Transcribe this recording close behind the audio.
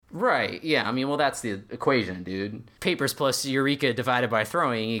Right, yeah, I mean, well, that's the equation, dude. Papers plus Eureka divided by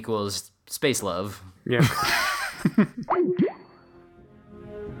throwing equals space love. Yeah.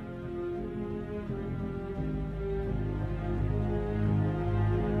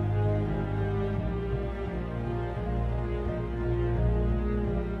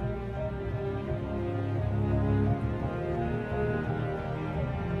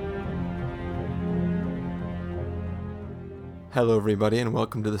 Hello everybody and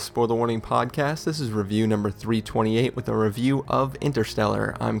welcome to the Spoiler Warning Podcast. This is review number 328 with a review of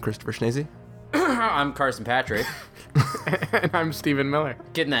Interstellar. I'm Christopher Schnese. I'm Carson Patrick. And I'm Stephen Miller.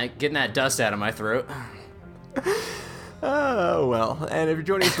 Getting that dust out of my throat. Oh, well. And if you're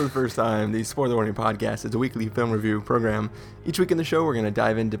joining us for the first time, the Spoiler Warning Podcast is a weekly film review program. Each week in the show, we're going to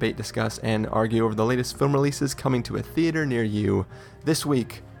dive in, debate, discuss, and argue over the latest film releases coming to a theater near you. This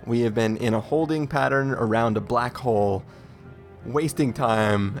week, we have been in a holding pattern around a black hole, wasting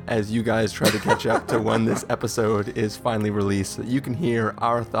time as you guys try to catch up to when this episode is finally released so that you can hear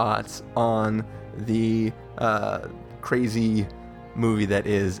our thoughts on the crazy movie that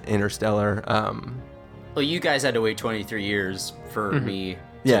is Interstellar. Well, you guys had to wait 23 years for me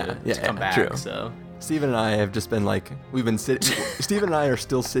to come back, true. So Stephen and I have just been Stephen and I are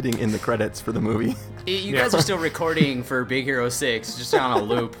still sitting in the credits for the movie. You guys are still recording for Big Hero 6, just on a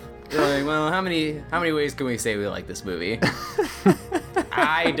loop. You're like, well, how many ways can we say we like this movie?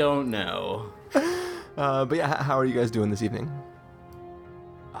 I don't know. But yeah, how are you guys doing this evening?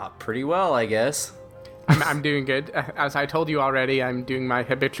 Pretty well, I guess. I'm doing good. As I told you already, I'm doing my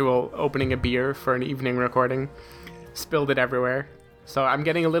habitual opening a beer for an evening recording. Spilled it everywhere. So I'm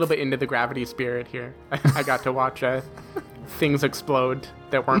getting a little bit into the gravity spirit here. I got to watch things explode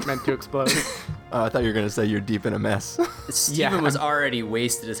that weren't meant to explode. I thought you were going to say you're deep in a mess. Steven was already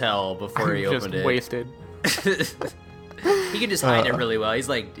wasted as hell before he opened it. Wasted. He can just hide it really well. He's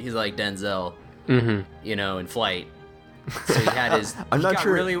like Denzel, in Flight. So he had his.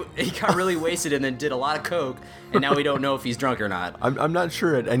 He got really wasted and then did a lot of coke, and now we don't know if he's drunk or not. I'm not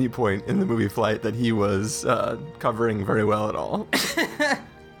sure at any point in the movie Flight that he was covering very well at all.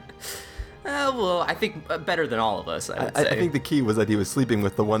 Well, I think better than all of us, I would say. I think the key was that he was sleeping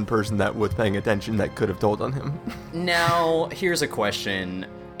with the one person that was paying attention that could have told on him. Now, here's a question.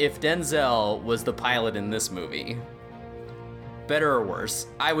 If Denzel was the pilot in this movie, better or worse?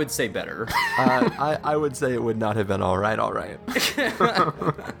 I would say better. I would say it would not have been all right.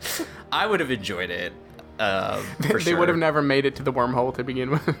 I would have enjoyed it. They would have never made it to the wormhole to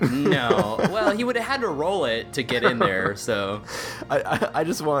begin with. No. Well, he would have had to roll it to get in there, so. I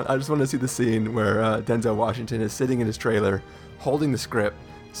just want to see the scene where Denzel Washington is sitting in his trailer, holding the script.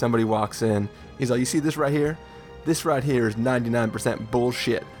 Somebody walks in. He's like, "You see this right here? This right here is 99%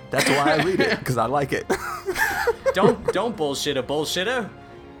 bullshit. That's why I read it, because I like it." Don't bullshit a bullshitter.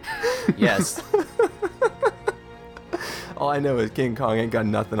 Yes. All I know is King Kong ain't got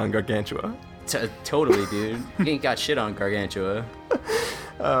nothing on Gargantua. Totally, dude. He ain't got shit on Gargantua.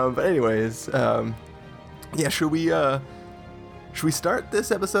 But anyways, should we start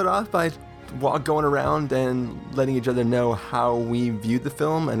this episode off by going around and letting each other know how we viewed the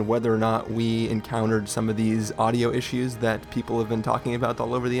film and whether or not we encountered some of these audio issues that people have been talking about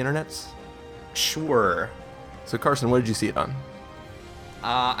all over the internets? Sure. So Carson, what did you see it on?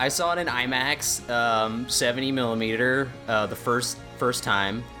 I saw it in IMAX, 70 millimeter, the first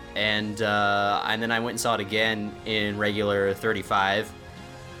time. And then I went and saw it again in regular 35.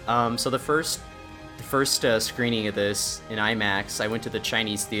 So the first screening of this in IMAX, I went to the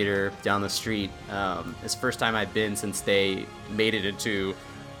Chinese theater down the street. It's the first time I've been since they made it into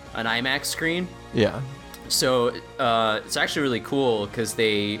an IMAX screen. Yeah. So it's actually really cool because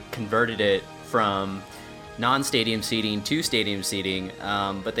they converted it from non-stadium seating to stadium seating,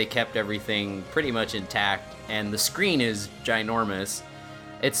 but they kept everything pretty much intact. And the screen is ginormous.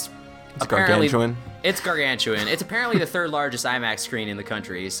 It's gargantuan. It's gargantuan. It's apparently the third largest IMAX screen in the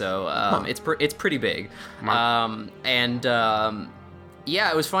country, so it's pretty big. It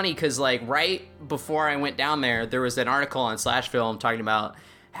was funny because right before I went down there was an article on Slash Film talking about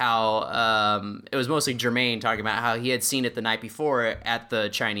how it was mostly Jermaine talking about how he had seen it the night before at the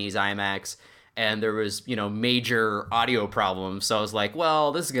Chinese IMAX, and there was major audio problems. So I was like,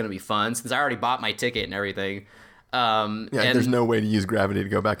 well, this is gonna be fun since I already bought my ticket and everything. There's no way to use gravity to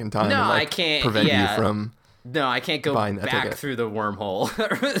go back in time. No, and, I can't prevent you from. No, I can't go back through the wormhole.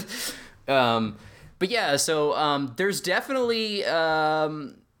 But yeah, so there's definitely there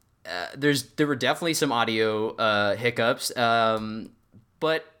were definitely some audio hiccups,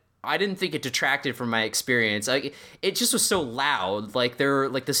 but I didn't think it detracted from my experience. It just was so loud.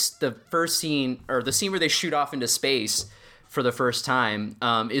 The first scene, or the scene where they shoot off into space for the first time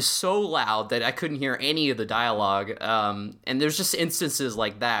is so loud that I couldn't hear any of the dialogue. And there's just instances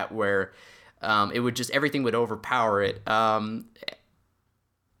like that where it would just, everything would overpower it. And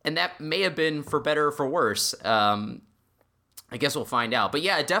that may have been for better or for worse. I guess we'll find out. But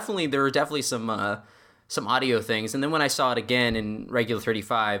yeah, definitely, there were definitely some audio things. And then when I saw it again in regular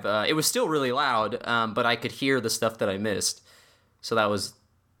 35, it was still really loud, but I could hear the stuff that I missed. So that was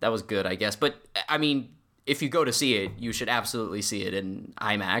good, I guess. But I mean, if you go to see it, you should absolutely see it in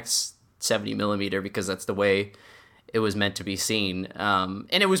IMAX 70 millimeter, because that's the way it was meant to be seen. And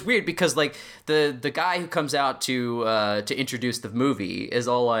it was weird because like the guy who comes out to introduce the movie is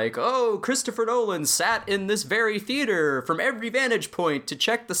all like, "Oh, Christopher Nolan sat in this very theater from every vantage point to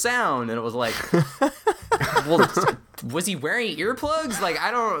check the sound," and it was like, well, was he wearing earplugs? Like, I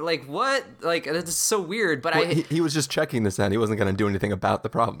don't, like, what? Like, it's so weird. But he was just checking the sound. He wasn't going to do anything about the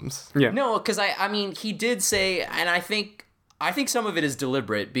problems. Yeah. No, because I mean, he did say, and I think some of it is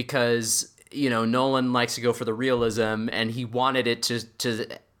deliberate because, you know, Nolan likes to go for the realism, and he wanted it to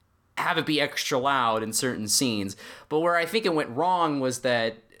have it be extra loud in certain scenes. But where I think it went wrong was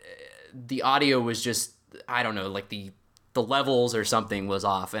that the audio was just, I don't know, like the levels or something was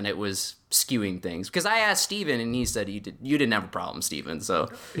off, and it was skewing things. Because I asked Steven, and he said you didn't have a problem, Steven. So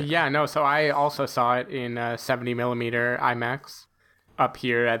yeah, no. So I also saw it in 70 millimeter IMAX up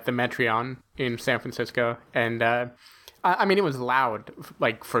here at the Metreon in San Francisco, and I mean, it was loud,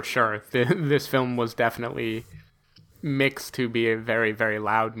 like, for sure. This film was definitely mixed to be a very, very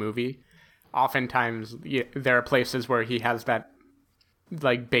loud movie. Oftentimes, there are places where he has that,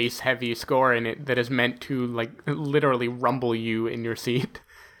 like, bass-heavy score in it that is meant to, like, literally rumble you in your seat.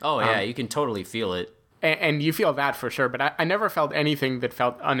 Oh, yeah, you can totally feel it. And you feel that for sure, but I never felt anything that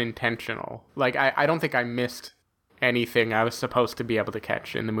felt unintentional. Like, I don't think I missed anything I was supposed to be able to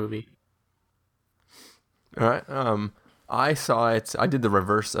catch in the movie. All right. I saw it. I did the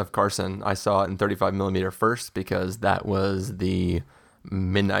reverse of Carson. I saw it in 35 millimeter first because that was the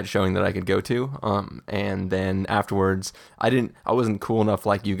midnight showing that I could go to. And then afterwards, I wasn't cool enough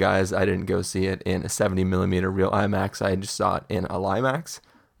like you guys. I didn't go see it in a 70 millimeter real IMAX. I just saw it in a LIMAX.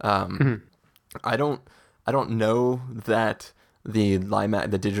 I don't know that the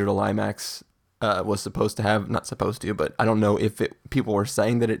digital IMAX was supposed to have, not supposed to, but I don't know if people were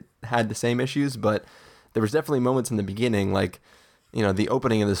saying that it had the same issues, but there was definitely moments in the beginning, like, you know, the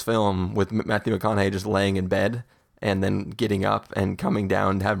opening of this film with Matthew McConaughey just laying in bed and then getting up and coming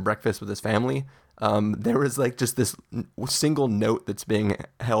down to have breakfast with his family. There was like just this single note that's being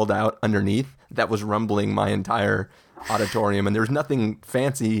held out underneath that was rumbling my entire auditorium, and there was nothing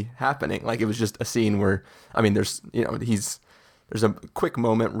fancy happening. Like, it was just a scene where, I mean, there's a quick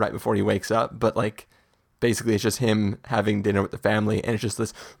moment right before he wakes up, but like basically it's just him having dinner with the family, and it's just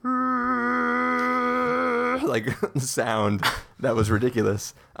this like sound that was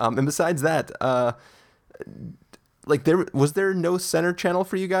ridiculous. And besides that, like, was there no center channel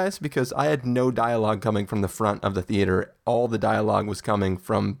for you guys? Because I had no dialogue coming from the front of the theater. All the dialogue was coming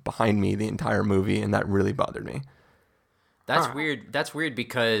from behind me the entire movie, and that really bothered me. That's weird. That's weird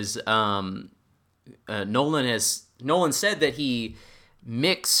because Nolan said that he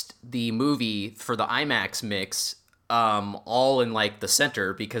mixed the movie for the IMAX mix all in like the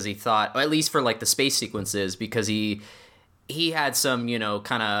center because he thought, or at least for like the space sequences, because he had some, you know,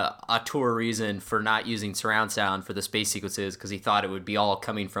 kind of auteur reason for not using surround sound for the space sequences, because he thought it would be all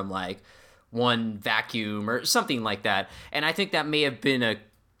coming from like one vacuum or something like that. And I think that may have been a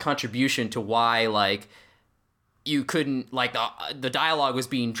contribution to why, like, you couldn't, like, the dialogue was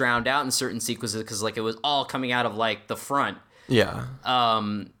being drowned out in certain sequences because, like, it was all coming out of like the front. Yeah.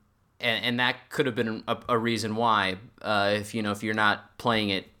 And that could have been a reason why, if you're not playing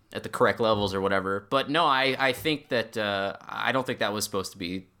it at the correct levels or whatever. But no, I think that I don't think that was supposed to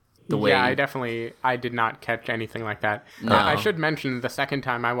be the way. Yeah, I did not catch anything like that. No. I should mention the second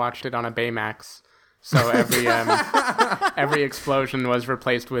time I watched it on a Baymax, so every explosion was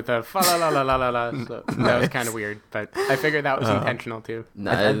replaced with a fa la la la la la. So that was kind of weird, but I figured that was intentional too.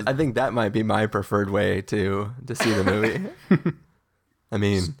 No, I think that might be my preferred way to see the movie. I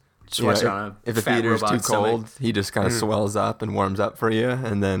mean, just watch it on if the theater's too cold, he just kind of swells up and warms up for you,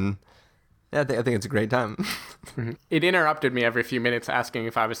 and then I think it's a great time. It interrupted me every few minutes asking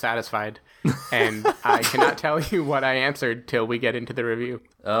if I was satisfied, and I cannot tell you what I answered till we get into the review.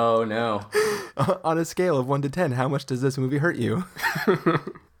 Oh no! On a scale of 1 to 10, how much does this movie hurt you?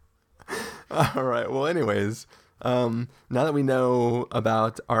 All right. Well, anyways, now that we know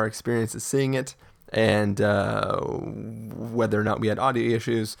about our experiences seeing it and whether or not we had audio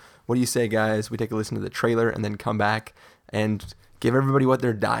issues, what do you say, guys? We take a listen to the trailer and then come back and give everybody what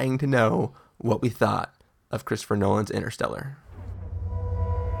they're dying to know, what we thought of Christopher Nolan's Interstellar.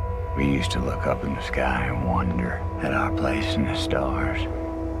 We used to look up in the sky and wonder at our place in the stars.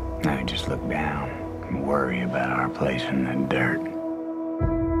 Now we just look down and worry about our place in the dirt.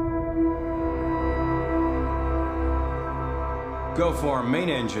 Go for main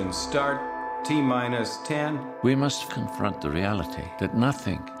engine start, T-minus 10. We must confront the reality that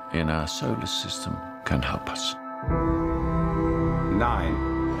nothing in our solar system can help us. 9.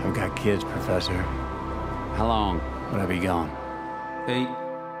 I've got kids, Professor. How long would I be gone? 8.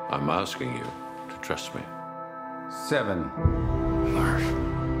 I'm asking you to trust me. 7. Murph.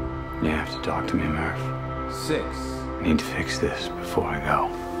 You have to talk to me, Murph. 6. I need to fix this before I go.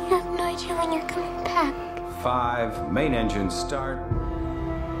 You have no idea when you're coming back. 5. Main engine start.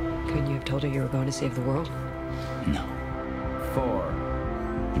 Couldn't you have told her you were going to save the world? No. 4.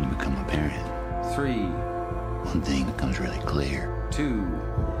 When you become a parent, 3. one thing becomes really clear. 2. And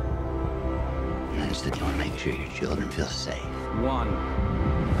that's that you want to make sure your children feel safe. 1.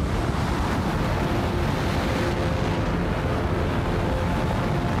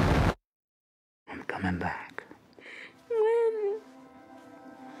 I'm coming back. When?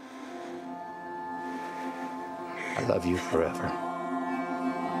 I love you forever.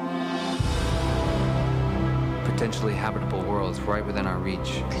 Potentially habitable worlds right within our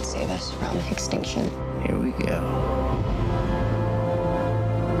reach. Could save us from extinction. Here we go.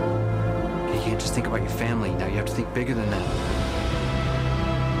 You can't just think about your family. Now you have to think bigger than that.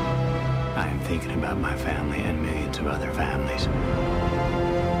 I am thinking about my family and millions of other families.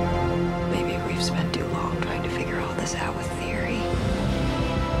 Maybe we've spent too long trying to figure all this out with theory.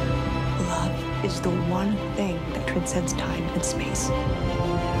 Love is the one thing that transcends time and space.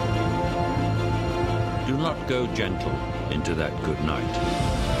 Do not go gentle into that good night.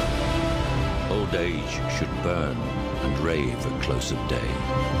 Old age should burn and rave at close of day.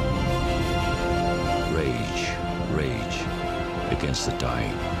 Rage, rage against the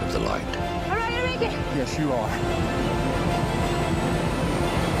dying of the light. I'm ready to make it. Yes, you are.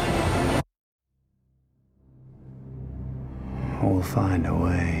 We'll find a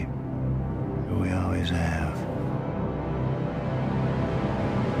way. We always have.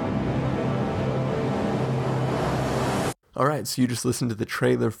 All right, so you just listened to the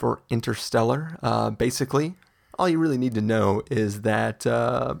trailer for Interstellar. Basically, all you really need to know is that,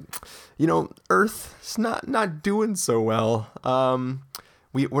 Earth's not doing so well.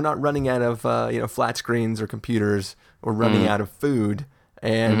 We're not running out of, flat screens or computers. We're running out of food.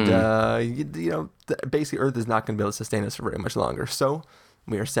 And, basically Earth is not going to be able to sustain us for very much longer. So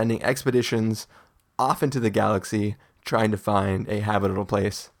we are sending expeditions off into the galaxy, trying to find a habitable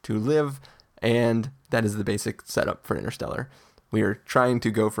place to live. And that is the basic setup for Interstellar. We are trying to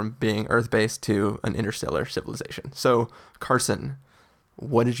go from being Earth-based to an interstellar civilization. So, Carson,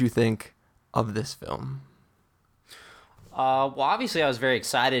 what did you think of this film? Well, obviously, I was very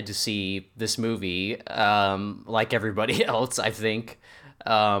excited to see this movie, like everybody else, I think.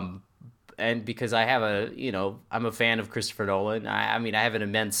 And because I have I'm a fan of Christopher Nolan. I have an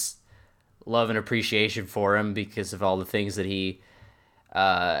immense love and appreciation for him because of all the things that he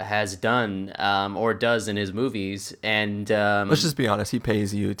has done or does in his movies. And let's just be honest, he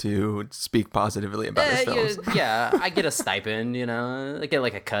pays you to speak positively about his films. Yeah, I get a stipend, I get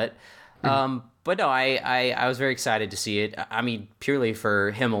like a cut. But no, I was very excited to see it. I mean, purely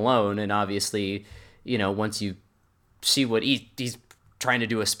for him alone, and obviously, once you see what he's trying to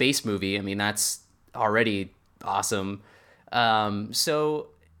do a space movie, I mean, that's already awesome. So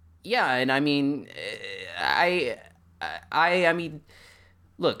yeah, and I mean, I mean,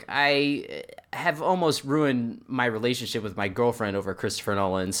 look, I have almost ruined my relationship with my girlfriend over Christopher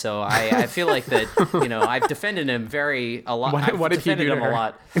Nolan, so I feel like that, I've defended him a lot. What did he do to her? A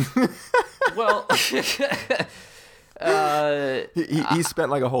lot. Well, he spent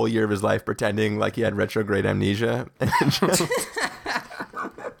like a whole year of his life pretending like he had retrograde amnesia.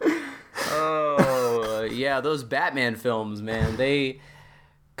 Oh, yeah, those Batman films, man, they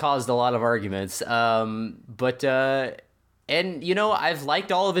caused a lot of arguments. And, I've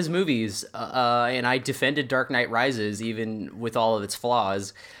liked all of his movies, and I defended Dark Knight Rises, even with all of its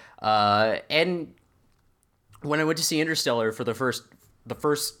flaws. And when I went to see Interstellar for the first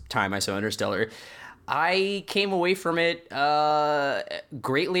time I saw Interstellar, I came away from it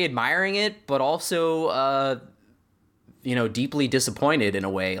greatly admiring it, but also, deeply disappointed in a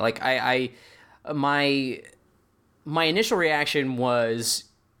way. Like, my initial reaction was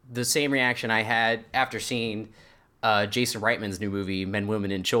the same reaction I had after seeing Jason Reitman's new movie, Men,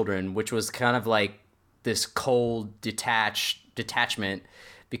 Women, and Children, which was kind of like this cold, detachment,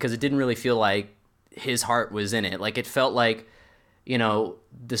 because it didn't really feel like his heart was in it. Like, it felt like,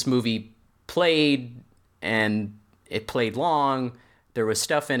 this movie played and it played long. There was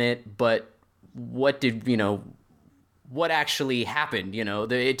stuff in it, but what actually happened?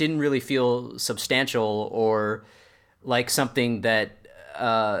 It didn't really feel substantial or like something that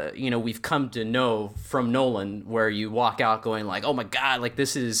we've come to know from Nolan, where you walk out going like, oh my god, like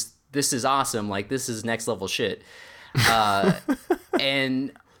this is awesome, like this is next level shit.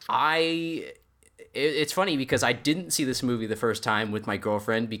 And it's funny because I didn't see this movie the first time with my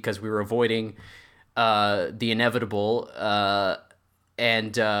girlfriend because we were avoiding the inevitable.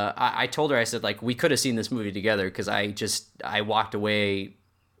 And I told her, I said, like, we could have seen this movie together, because I walked away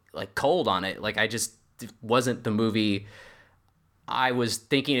like cold on it. Like, it wasn't the movie I was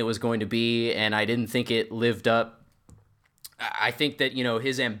thinking it was going to be, and I didn't think it lived up. I think that,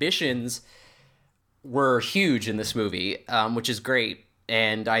 his ambitions were huge in this movie, which is great.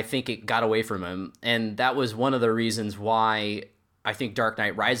 And I think it got away from him. And that was one of the reasons why I think Dark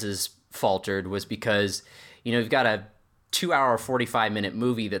Knight Rises faltered, was because, you've got a 2-hour, 45-minute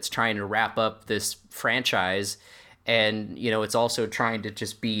movie that's trying to wrap up this franchise. And, it's also trying to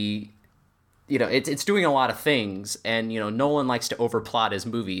just be, it's doing a lot of things. And, Nolan likes to overplot his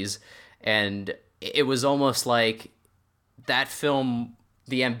movies. And it was almost like that film,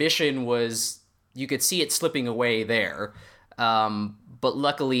 the ambition was, you could see it slipping away there. But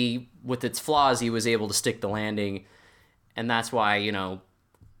luckily, with its flaws, he was able to stick the landing. And that's why,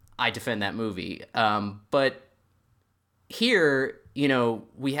 I defend that movie. But here,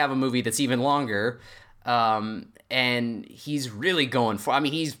 we have a movie that's even longer. And he's really going for,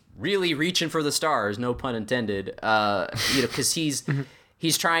 he's really reaching for the stars, no pun intended. Because he's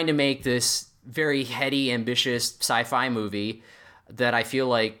trying to make this very heady, ambitious sci-fi movie that I feel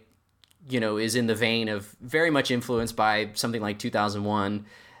like, is in the vein of very much influenced by something like 2001.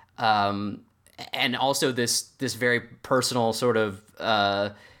 And also this very personal sort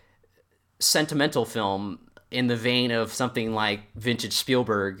of sentimental film in the vein of something like vintage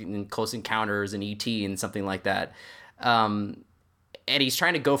Spielberg and Close Encounters and E.T. and something like that. And he's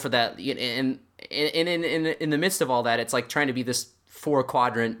trying to go for that. And in the midst of all that, it's like trying to be this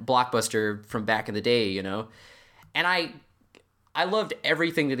 4-quadrant blockbuster from back in the day, And I loved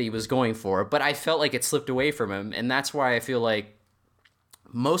everything that he was going for, but I felt like it slipped away from him. And that's why I feel like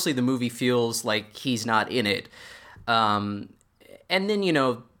mostly the movie feels like he's not in it. And then,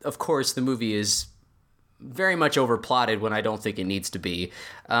 of course, the movie is very much overplotted when I don't think it needs to be.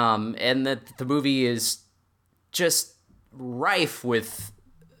 And that the movie is just rife with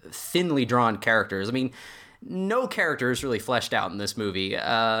thinly drawn characters. No character is really fleshed out in this movie.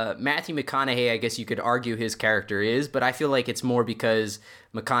 Matthew McConaughey, I guess you could argue his character is, but I feel like it's more because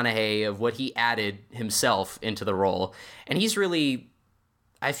McConaughey, of what he added himself into the role. And he's really,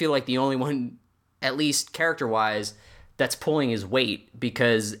 I feel like, the only one, at least character-wise, that's pulling his weight,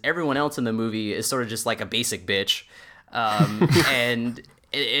 because everyone else in the movie is sort of just like a basic bitch. And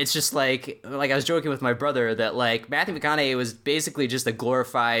it's just like I was joking with my brother that, like, Matthew McConaughey was basically just a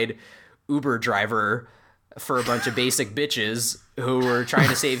glorified Uber driver for a bunch of basic bitches who were trying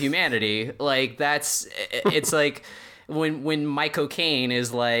to save humanity. Like, it's like when Mike O'Kane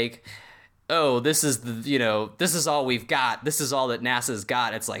is like, oh, this is this is all we've got. This is all that NASA's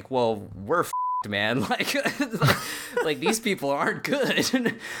got. It's like, well, we're f***ed, man. Like these people aren't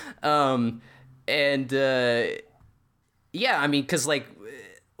good. Yeah, because like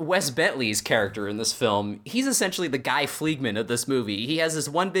Wes Bentley's character in this film, he's essentially the Guy Fleegman of this movie. He has this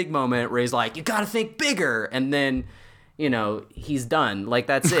one big moment where he's like, you gotta think bigger, and then, he's done. Like,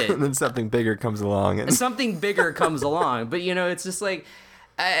 that's it. And then something bigger comes along. Something bigger comes along. But, it's just like,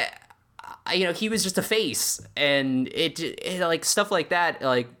 he was just a face. And it like, stuff like that,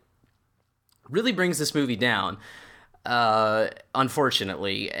 like, really brings this movie down,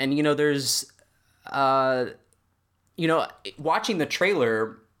 unfortunately. And, there's, watching the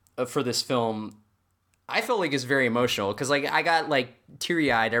trailer for this film, I felt like it's very emotional, because like I got like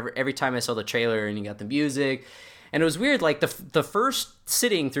teary-eyed every time I saw the trailer, and you got the music, and it was weird. Like the first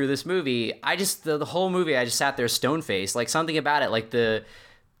sitting through this movie, the whole movie I just sat there stone-faced. Like, something about it, like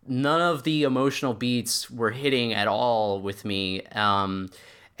none of the emotional beats were hitting at all with me, and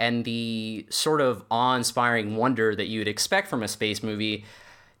the sort of awe-inspiring wonder that you'd expect from a space movie,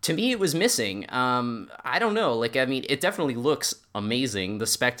 to me, it was missing. I don't know. Like, it definitely looks amazing. The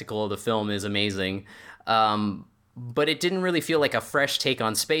spectacle of the film is amazing. But it didn't really feel like a fresh take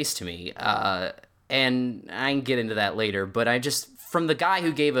on space to me. And I can get into that later. But from the guy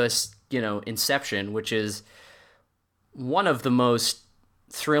who gave us, Inception, which is one of the most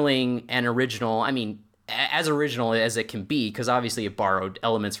thrilling and original, as original as it can be, because obviously it borrowed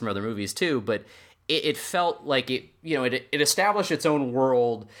elements from other movies too, but it felt like it established its own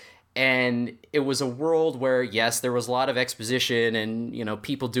world And it was a world where, yes, there was a lot of exposition and, you know,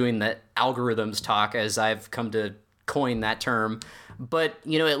 people doing the algorithms talk, as I've come to coin that term. But,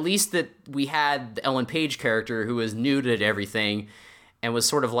 you know, at least that we had the Ellen Page character who was new to everything and was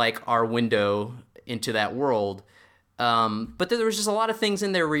sort of like our window into that world. But there was just a lot of things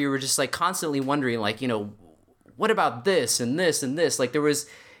in there where you were just like constantly wondering, like, you know, what about this and this and this? Like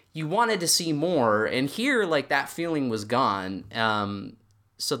you wanted to see more, and here, like, that feeling was gone.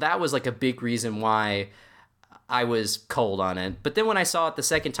 So that was like a big reason why I was cold on it. But then when I saw it the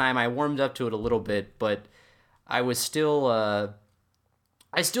second time, I warmed up to it a little bit, but I was still,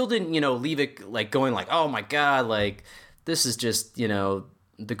 I still didn't, you know, leave it like going like, oh my God, like this is just, you know,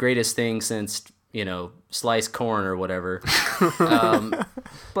 the greatest thing since, you know, sliced corn or whatever.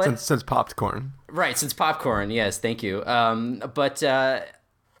 But since popped corn. Right, since popcorn. Yes, thank you. But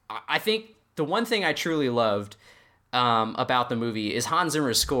I think the one thing I truly loved about the movie is Hans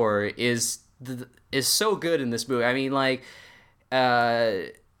Zimmer's score is so good in this movie. I mean,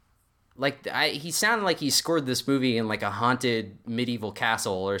 he sounded like he scored this movie in like a haunted medieval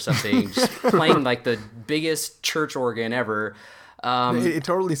castle or something, just playing like the biggest church organ ever. It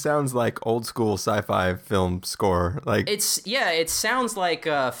totally sounds like old school sci-fi film score. Like it sounds like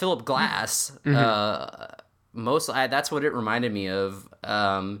Philip Glass. That's what it reminded me of.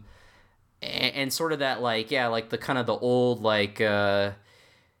 And sort of that like the kind of the old like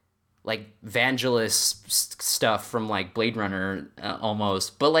Vangelis stuff from like Blade Runner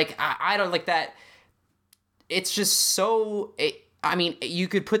almost. But like I don't like that. It's just so. I mean, you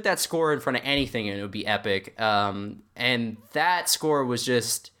could put that score in front of anything and it would be epic. And that score was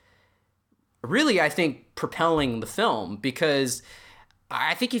just really, I think, propelling the film, because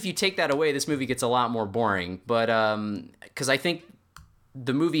I think if you take that away, this movie gets a lot more boring. But because I think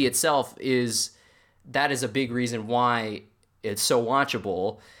the movie itself is a big reason why it's so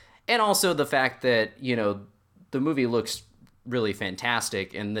watchable. And also the fact that, you know, the movie looks really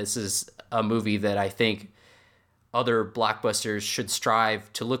fantastic. And this is a movie that I think other blockbusters should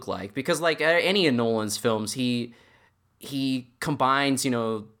strive to look like, because like any of Nolan's films, he combines, you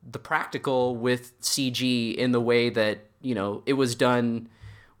know, the practical with CG in the way that, you know, it was done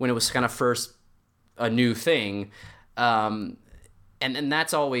when it was kind of first a new thing. And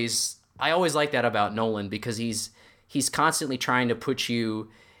that's always, I always like that about Nolan, because he's constantly trying to put you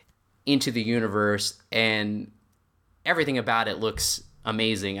into the universe, and everything about it looks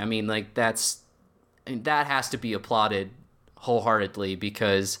amazing. I mean, like that has to be applauded wholeheartedly,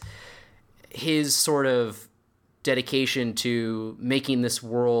 because his sort of dedication to making this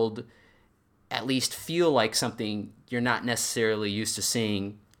world at least feel like something you're not necessarily used to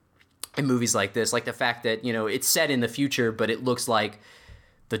seeing in movies like this. Like the fact that, you know, it's set in the future, but it looks like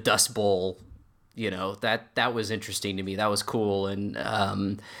the Dust Bowl, you know, that was interesting to me. That was cool.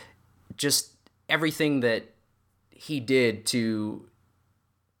 And just everything that he did to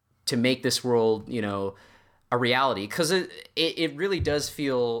make this world, you know, a reality, because it really does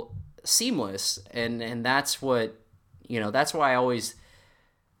feel seamless, and that's what, you know, that's why I always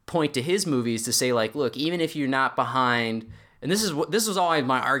point to his movies to say, like, look, even if you're not behind, and this was always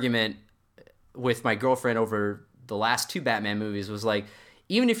my argument with my girlfriend over the last two Batman movies, was like,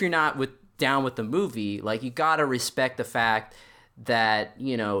 even if you're not down with the movie, like, you gotta respect the fact that,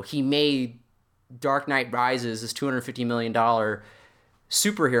 you know, he made Dark Knight Rises, this $250 million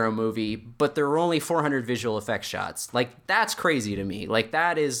superhero movie, but there were only 400 visual effects shots. Like, that's crazy to me. Like,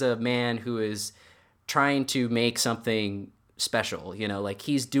 that is a man who is trying to make something special, you know, like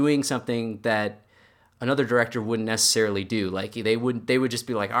he's doing something that another director wouldn't necessarily do. Like they would just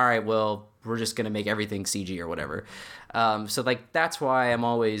be like, all right, well, we're just going to make everything CG or whatever. So like, that's why I'm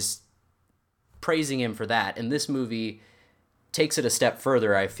always praising him for that. And this movie takes it a step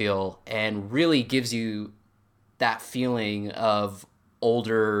further, I feel, and really gives you that feeling of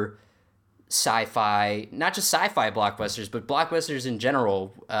older sci-fi, not just sci-fi blockbusters, but blockbusters in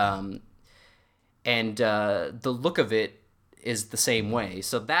general. And the look of it is the same way.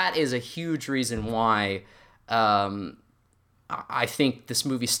 So that is a huge reason why I think this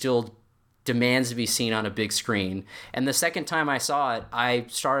movie still demands to be seen on a big screen. And the second time I saw it, I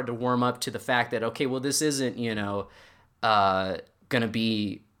started to warm up to the fact that, okay, well, this isn't, you know, gonna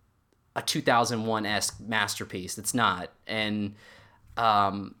be a 2001-esque masterpiece. It's not. And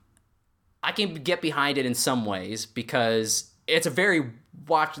I can get behind it in some ways, because it's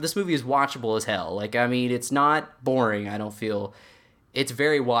this movie is watchable as hell. Like, I mean, it's not boring, I don't feel. It's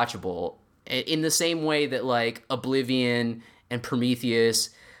very watchable. In the same way that, like, Oblivion and Prometheus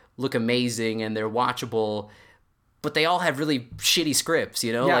look amazing and they're watchable, but they all have really shitty scripts,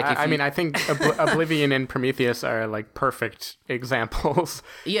 you know? Yeah, like I think Oblivion and Prometheus are like perfect examples.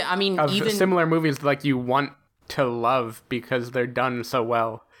 Yeah, I mean, of even similar movies like you want to love because they're done so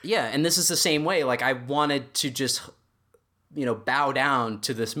well. Yeah, and this is the same way. Like, I wanted to just, bow down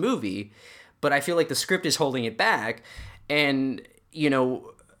to this movie, but I feel like the script is holding it back. And,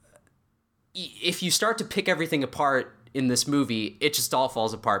 if you start to pick everything apart in this movie, it just all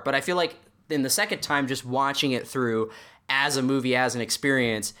falls apart. But I feel like in the second time, just watching it through as a movie, as an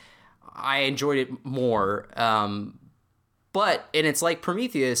experience, I enjoyed it more. And it's like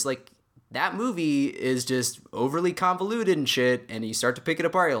Prometheus, like, that movie is just overly convoluted and shit, and you start to pick it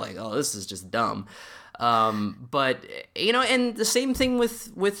apart, you're like, oh, this is just dumb. And the same thing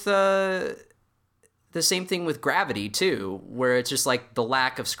with Gravity too, where it's just like the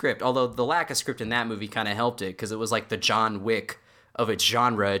lack of script. Although the lack of script in that movie kind of helped it, because it was like the John Wick of its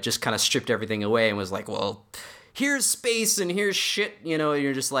genre. It just kind of stripped everything away and was like, well, here's space and here's shit,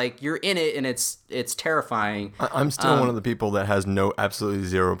 you're just like, you're in it and it's terrifying. I'm still one of the people that has absolutely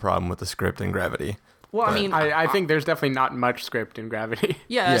zero problem with the script in Gravity. Well, I mean, I think there's definitely not much script in Gravity.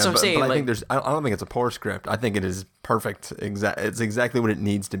 Yeah, that's what I'm saying. But I think I don't think it's a poor script. I think it is perfect. It's exactly what it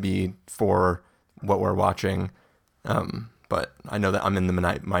needs to be for what we're watching. But I know that I'm in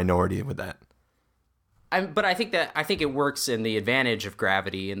the minority with that. But I think it works in the advantage of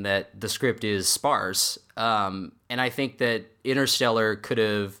Gravity in that the script is sparse, and I think that Interstellar could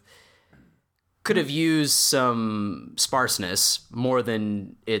have used some sparseness more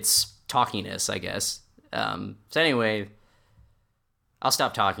than its talkiness, I guess. So anyway, I'll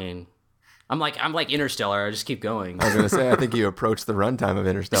stop talking. I'm like Interstellar. I just keep going. I was gonna say, I think you approached the runtime of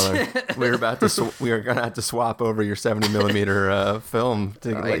Interstellar. We are gonna have to swap over your 70mm film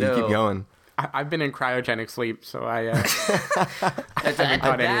to let you keep going. I've been in cryogenic sleep, so I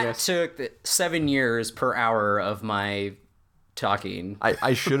that took 7 years per hour of my talking.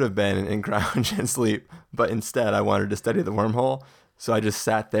 I should have been in cryogenic sleep, but instead I wanted to study the wormhole, so I just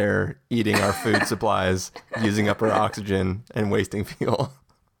sat there eating our food supplies, using up our oxygen, and wasting fuel.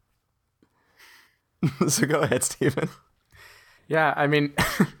 So go ahead, Steven. Yeah, I mean,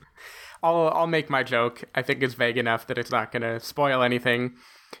 I'll make my joke. I think it's vague enough that it's not going to spoil anything.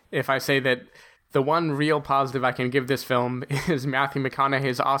 If I say that the one real positive I can give this film is Matthew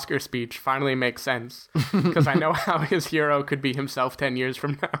McConaughey's Oscar speech finally makes sense, because I know how his hero could be himself 10 years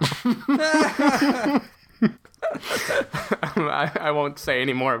from now. I won't say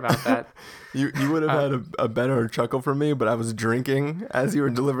any more about that. You would have had a better chuckle from me, but I was drinking as you were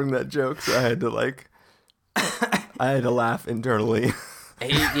delivering that joke, so I had to laugh internally.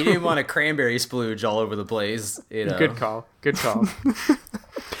 You didn't want a cranberry splooge all over the place. Good call.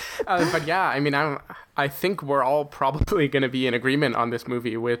 But yeah, I mean, I think we're all probably going to be in agreement on this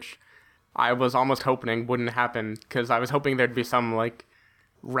movie, which I was almost hoping wouldn't happen, because I was hoping there'd be some like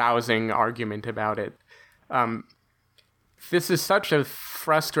rousing argument about it. This is such a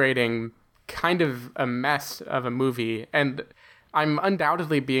frustrating, kind of a mess of a movie, and I'm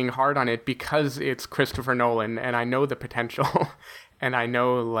undoubtedly being hard on it because it's Christopher Nolan, and I know the potential, and I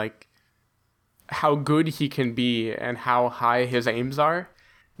know like how good he can be and how high his aims are,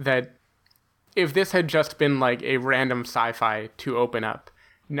 that if this had just been like a random sci-fi to open up,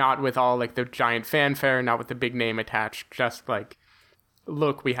 not with all like the giant fanfare, not with the big name attached, just like,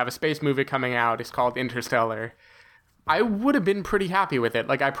 look, we have a space movie coming out, it's called Interstellar, I would have been pretty happy with it.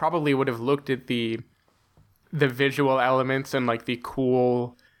 Like, I probably would have looked at the visual elements and like the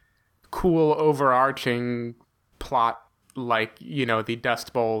cool overarching plot, like, the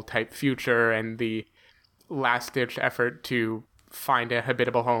Dust Bowl type future and the last ditch effort to find a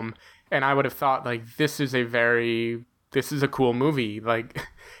habitable home, and I would have thought like, this is a cool movie. Like,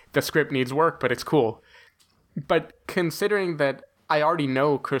 the script needs work, but it's cool. But considering that I already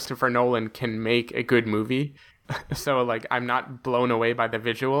know Christopher Nolan can make a good movie, so like I'm not blown away by the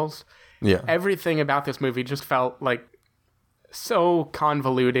visuals. Yeah. Everything about this movie just felt like so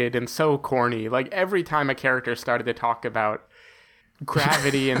convoluted and so corny. Like, every time a character started to talk about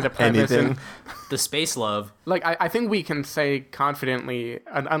gravity and the premise and the space love, like, I think we can say confidently,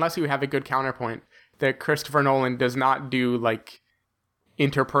 unless you have a good counterpoint, that Christopher Nolan does not do like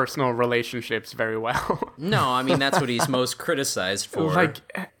interpersonal relationships very well. No, I mean, that's what he's most criticized for. Like,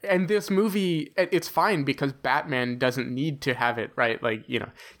 and this movie, it's fine because Batman doesn't need to have it, right? Like,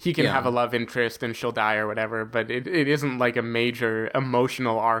 he can have a love interest and she'll die or whatever, but it isn't like a major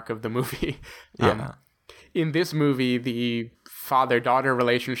emotional arc of the movie. Yeah. In this movie, the father-daughter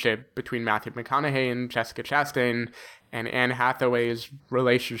relationship between Matthew McConaughey and Jessica Chastain and Anne Hathaway's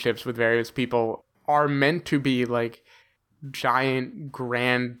relationships with various people are meant to be like giant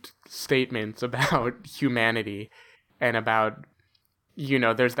grand statements about humanity, and about,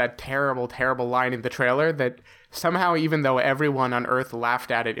 there's that terrible, terrible line in the trailer that somehow, even though everyone on Earth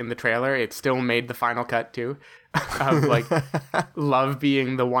laughed at it in the trailer, it still made the final cut too, of like love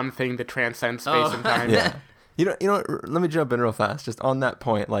being the one thing that transcends space and time. Yeah. You know, let me jump in real fast, just on that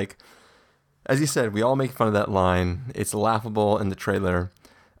point. Like, as you said, we all make fun of that line. It's laughable in the trailer.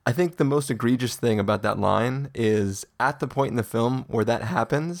 I think the most egregious thing about that line is at the point in the film where that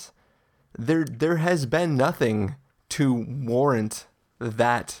happens, there has been nothing to warrant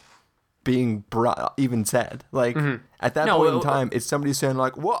that being even said. Like, at that point in time, it's somebody saying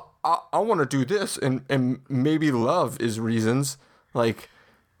like, well, I want to do this, and maybe love is reasons. Like,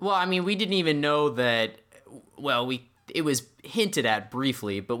 well, I mean, we didn't even know that. Well, it was hinted at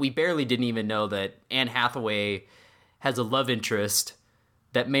briefly, but we barely didn't even know that Anne Hathaway has a love interest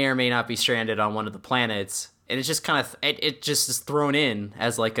that may or may not be stranded on one of the planets. And it's just kind of, it just is thrown in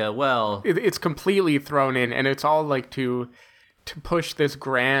as like a, well... It's completely thrown in, and it's all like to push this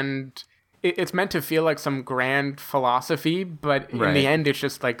grand... It's meant to feel like some grand philosophy, but in the end, it's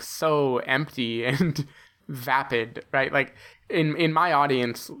just like so empty and vapid, right? Like, in my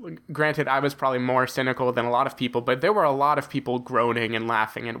audience, granted, I was probably more cynical than a lot of people, but there were a lot of people groaning and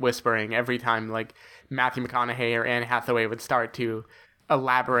laughing and whispering every time, like, Matthew McConaughey or Anne Hathaway would start to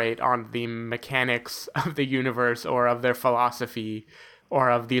elaborate on the mechanics of the universe or of their philosophy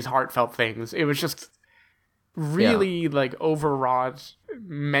or of these heartfelt things. It was just really like overwrought,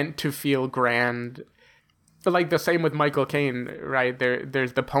 meant to feel grand. But like the same with Michael Caine, right?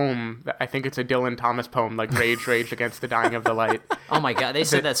 There's the poem. I think it's a Dylan Thomas poem, like "Rage, Rage Against the Dying of the Light." Oh my God, they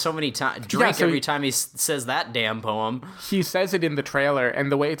said that so many times. Drink every time he says that damn poem. He says it in the trailer,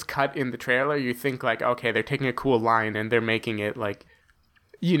 and the way it's cut in the trailer, you think like, okay, they're taking a cool line and they're making it like,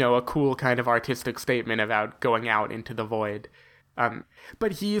 a cool kind of artistic statement about going out into the void.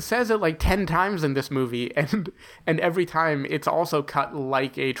 But he says it like 10 times in this movie, and every time it's also cut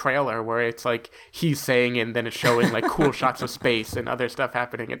like a trailer where it's like he's saying it and then it's showing like cool shots of space and other stuff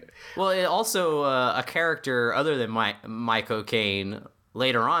happening. Well, it also a character other than Michael Caine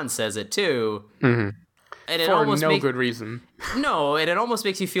later on says it too. Mm-hmm. And it for almost good reason. No, and it almost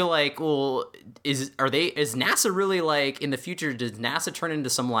makes you feel like, well, is NASA really like in the future? Does NASA turn into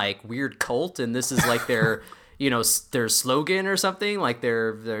some like weird cult, and this is like their their slogan or something, like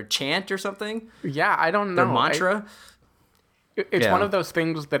their chant or something? Yeah, I don't know. Their mantra. It's one of those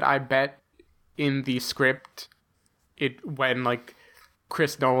things that I bet in the script, when like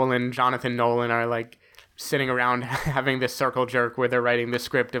Chris Nolan and Jonathan Nolan are like sitting around having this circle jerk where they're writing the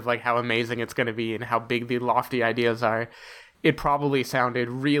script of like how amazing it's going to be and how big the lofty ideas are, it probably sounded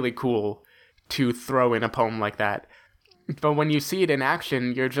really cool to throw in a poem like that. But when you see it in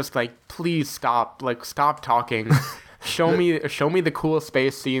action, you're just like, please stop. Like, stop talking. Show me the cool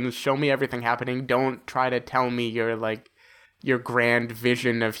space scenes. Show me everything happening. Don't try to tell me your grand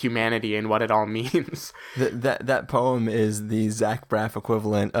vision of humanity and what it all means. That poem is the Zach Braff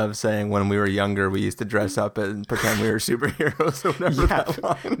equivalent of saying when we were younger we used to dress up and pretend we were superheroes or whatever that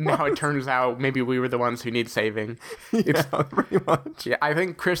line Now was. it turns out maybe we were the ones who need saving. Yeah, pretty much. Yeah, I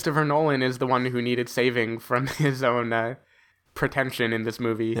think Christopher Nolan is the one who needed saving from his own pretension in this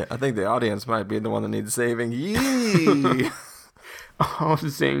movie. Yeah, I think the audience might be the one that needs saving. Yee! Oh,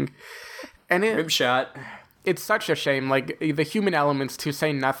 zing. And Rib shot. It's such a shame, like, the human elements, to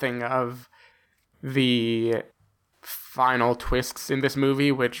say nothing of the final twists in this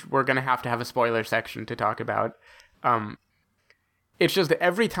movie, which we're going to have a spoiler section to talk about. It's just that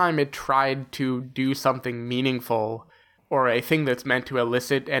every time it tried to do something meaningful or a thing that's meant to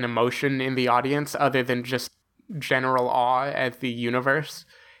elicit an emotion in the audience other than just general awe at the universe,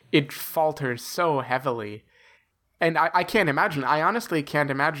 it falters so heavily. And I can't imagine, I honestly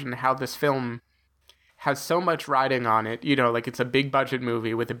can't imagine how this film has so much riding on it, like it's a big budget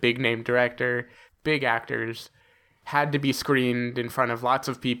movie with a big name director, big actors, had to be screened in front of lots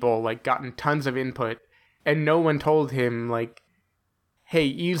of people, like gotten tons of input, and no one told him like, hey,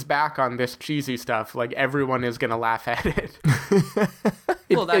 ease back on this cheesy stuff, like everyone is gonna laugh at it.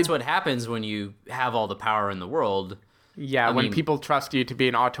 Well, that's what happens when you have all the power in the world. Yeah, when people trust you to be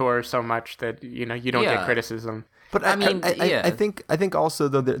an auteur so much that, you don't get criticism. But I think also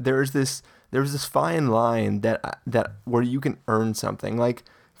though there's this fine line that where you can earn something. Like,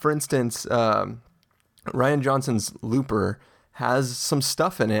 for instance, Rian Johnson's Looper has some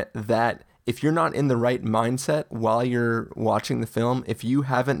stuff in it that if you're not in the right mindset while you're watching the film, if you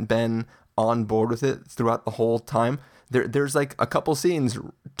haven't been on board with it throughout the whole time, there's like a couple scenes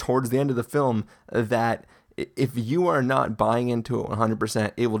towards the end of the film that if you are not buying into it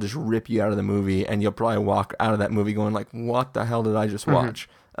 100%, it will just rip you out of the movie, and you'll probably walk out of that movie going like, what the hell did I just watch?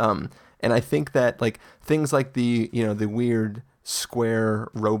 And I think that like things like the the weird square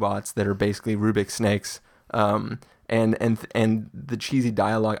robots that are basically Rubik's snakes, and the cheesy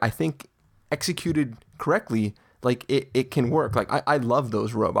dialogue, I think executed correctly, like it can work. Like I love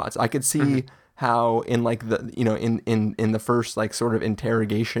those robots. I could see how in like the in the first like sort of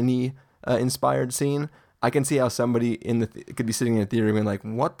interrogation-y inspired scene, I can see how somebody could be sitting in a theater being like,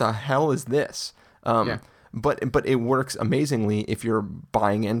 what the hell is this? But it works amazingly if you're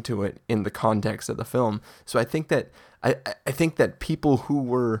buying into it in the context of the film. So I think that I think that people who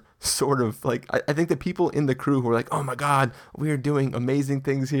were sort of like, I think that people in the crew who were like, oh my God, we are doing amazing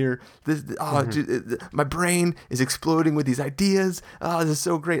things here. My brain is exploding with these ideas. Oh, this is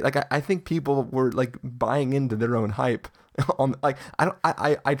so great. Like, I think people were like buying into their own hype.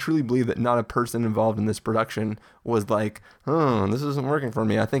 I truly believe that not a person involved in this production was like, oh, this isn't working for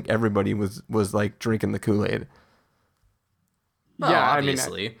me. I think everybody was like drinking the Kool-Aid. Well, yeah,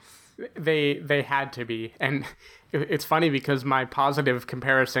 obviously. I mean, they had to be. And it's funny because my positive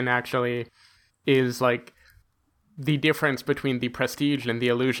comparison actually is like the difference between The Prestige and The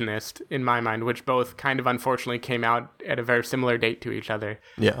Illusionist in my mind, which both kind of unfortunately came out at a very similar date to each other.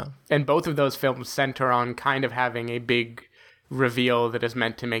 Yeah. And both of those films center on kind of having a big reveal that is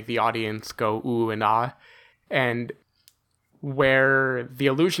meant to make the audience go ooh and ah. And where The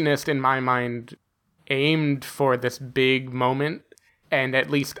Illusionist, in my mind, aimed for this big moment, and at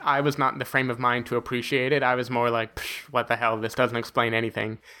least I was not in the frame of mind to appreciate it. I was more like, what the hell, this doesn't explain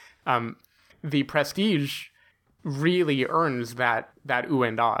anything. The Prestige really earns that ooh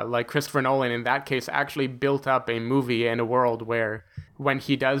and ah. Like, Christopher Nolan, in that case, actually built up a movie and a world where when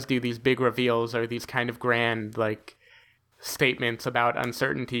he does do these big reveals or these kind of grand, like, statements about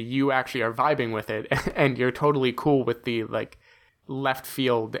uncertainty, you actually are vibing with it, and you're totally cool with the, like, left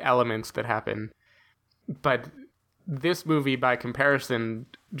field elements that happen. But this movie, by comparison,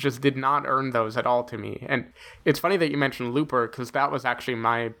 just did not earn those at all to me. And it's funny that you mentioned Looper, because that was actually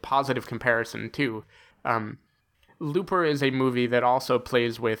my positive comparison, too. Looper is a movie that also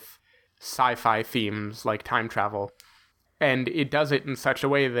plays with sci-fi themes like time travel. And it does it in such a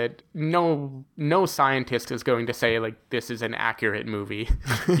way that no scientist is going to say, like, this is an accurate movie,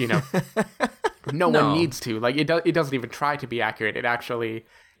 you know. No one needs to. Like, it doesn't even try to be accurate.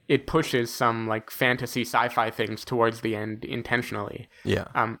 It pushes some, like, fantasy sci-fi things towards the end intentionally.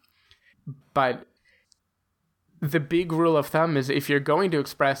 Yeah. But the big rule of thumb is if you're going to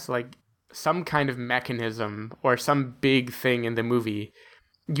express, like, some kind of mechanism or some big thing in the movie,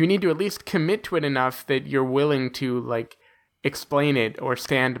 you need to at least commit to it enough that you're willing to, like, explain it or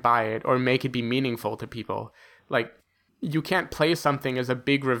stand by it or make it be meaningful to people. Like, you can't play something as a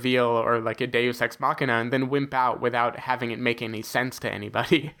big reveal or like a Deus Ex Machina and then wimp out without having it make any sense to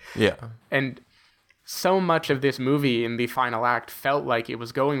anybody. Yeah. And so much of this movie in the final act felt like it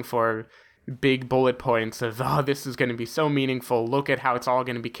was going for big bullet points of, oh, this is going to be so meaningful. Look at how it's all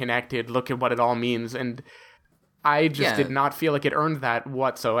going to be connected. Look at what it all means. And I just did not feel like it earned that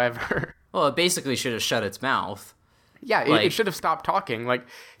whatsoever. Well, it basically should have shut its mouth. Yeah, like, it should have stopped talking. Like,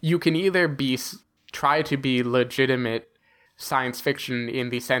 you can either try to be legitimate science fiction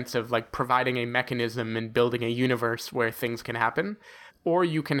in the sense of, like, providing a mechanism and building a universe where things can happen, or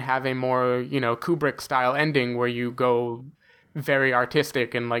you can have a more, Kubrick-style ending where you go very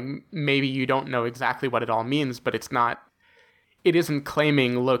artistic and, like, maybe you don't know exactly what it all means, but it isn't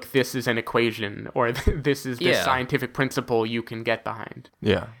claiming, look, this is an equation, or this is this scientific principle you can get behind.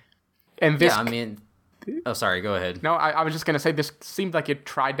 Yeah. And this... Yeah, I mean... Oh, sorry, go ahead. No, I was just going to say this seemed like it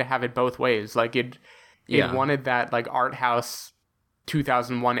tried to have it both ways. Like, it wanted that, like, art house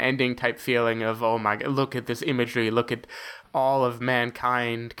 2001 ending type feeling of, oh my God, look at this imagery, look at all of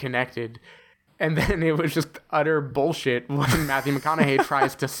mankind connected. And then it was just utter bullshit when Matthew McConaughey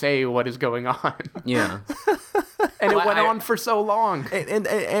tries to say what is going on. Yeah. And it went on for so long.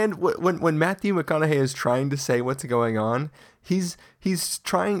 And when Matthew McConaughey is trying to say what's going on, he's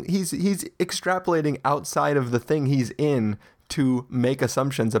extrapolating outside of the thing he's in to make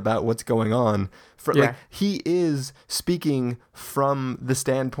assumptions about what's going on. Like, he is speaking from the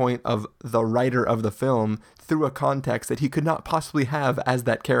standpoint of the writer of the film through a context that he could not possibly have as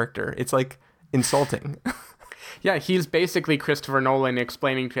that character. It's like insulting. Yeah, he's basically Christopher Nolan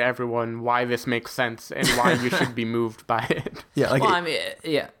explaining to everyone why this makes sense and why you should be moved by it. Yeah, like, well, I mean,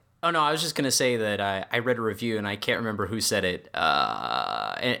 yeah. Oh, no, I was just going to say that I read a review, and I can't remember who said it,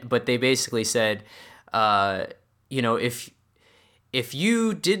 but they basically said, if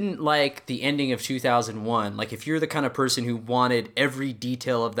you didn't like the ending of 2001, like if you're the kind of person who wanted every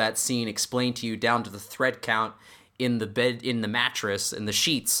detail of that scene explained to you down to the thread count in the bed, in the mattress, in the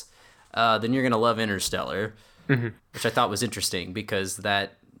sheets, then you're going to love Interstellar, which I thought was interesting because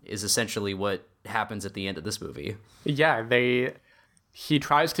that is essentially what happens at the end of this movie. Yeah, he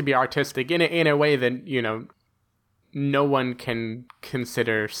tries to be artistic in a way that, you know, no one can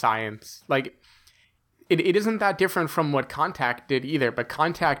consider science. Like, it isn't that different from what Contact did either, but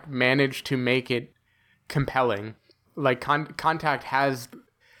Contact managed to make it compelling. Like, Contact has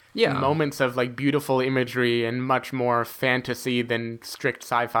moments of, like, beautiful imagery and much more fantasy than strict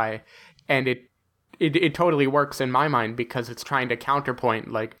sci-fi. And it totally works in my mind because it's trying to counterpoint,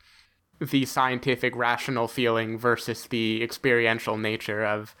 like, the scientific, rational feeling versus the experiential nature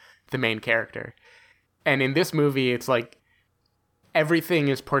of the main character. And in this movie, it's like everything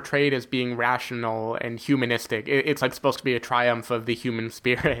is portrayed as being rational and humanistic. It's like supposed to be a triumph of the human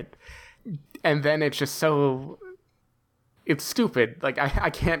spirit. And then it's just it's stupid. Like, I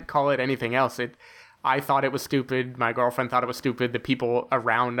can't call it anything else. I thought it was stupid. My girlfriend thought it was stupid. The people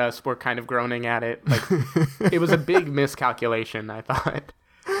around us were kind of groaning at it. Like, it was a big miscalculation, I thought.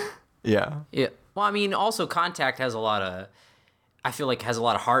 Yeah. Yeah. Well, I mean, also Contact has I feel like has a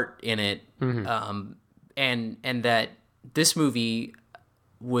lot of heart in it. Mm-hmm. And that this movie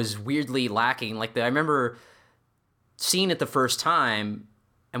was weirdly lacking. Like, I remember seeing it the first time,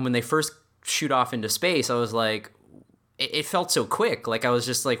 and when they first shoot off into space, I was like, it felt so quick. Like, I was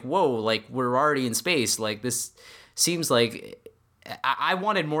just like, whoa, like, we're already in space. Like, this seems like I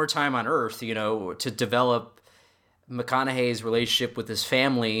wanted more time on Earth, you know, to develop McConaughey's relationship with his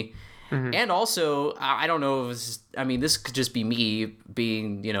family. Mm-hmm. And also, I don't know this could just be me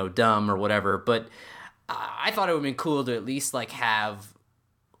being, you know, dumb or whatever, but I thought it would have been cool to at least, like, have,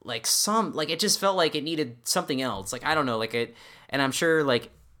 like, it just felt like it needed something else. Like, I don't know, like, and I'm sure, like,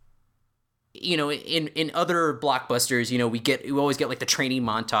 you know, in other blockbusters, you know, we always get like the training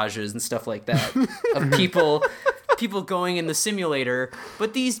montages and stuff like that of people going in the simulator,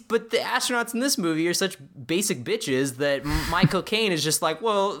 but the astronauts in this movie are such basic bitches that Michael Caine is just like,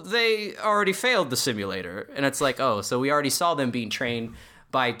 well, they already failed the simulator, and it's like, oh, so we already saw them being trained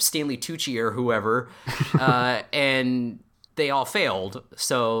by Stanley Tucci or whoever, and they all failed,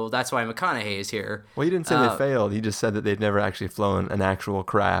 so that's why McConaughey is here. Well, you didn't say they failed. You just said that they'd never actually flown an actual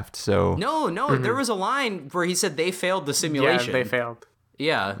craft, so... No, mm-hmm. There was a line where he said they failed the simulation. Yeah, they failed.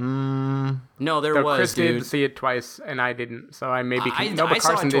 Yeah. No, there was, Chris dude. did see it twice, and I didn't, so I maybe... but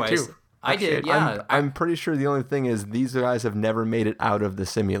Carson did too. I did, yeah. I'm pretty sure the only thing is these guys have never made it out of the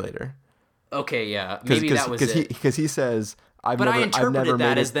simulator. Okay, yeah. Maybe that was it. Because he says... I interpreted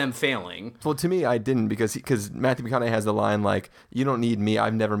that as them failing. Well, to me, I didn't, because Matthew McConaughey has the line like, "You don't need me.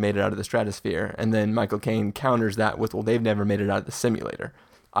 I've never made it out of the stratosphere," and then Michael Caine counters that with, "Well, they've never made it out of the simulator,"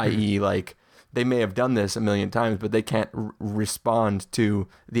 i.e., like, they may have done this a million times, but they can't respond to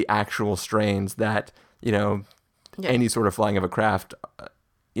the actual strains that, you know, any sort of flying of a craft.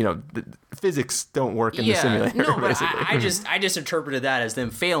 You know, the physics don't work in the simulator. No, but I just interpreted that as them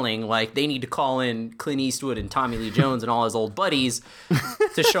failing. Like, they need to call in Clint Eastwood and Tommy Lee Jones and all his old buddies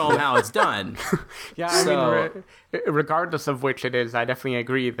to show them how it's done. Yeah, I mean, regardless of which it is, I definitely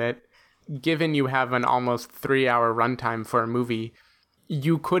agree that given you have an almost 3-hour runtime for a movie,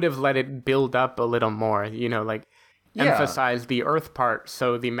 you could have let it build up a little more, you know, like emphasize the Earth part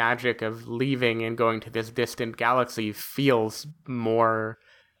so the magic of leaving and going to this distant galaxy feels more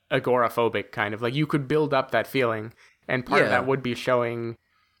agoraphobic, kind of. Like, you could build up that feeling, and part of that would be showing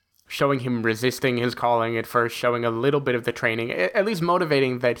him resisting his calling at first, showing a little bit of the training, at least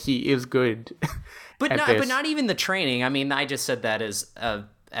motivating that he is good. But not even the training. I mean, I just said that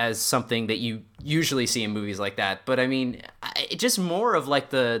as something that you usually see in movies like that. But I mean, just more of like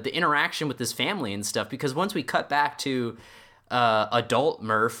the interaction with his family and stuff. Because once we cut back to adult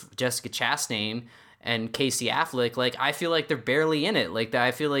Murph, Jessica Chastain, and Casey Affleck, like, I feel like they're barely in it. Like,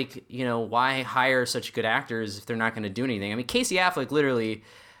 I feel like, you know, why hire such good actors if they're not going to do anything? I mean, Casey Affleck literally,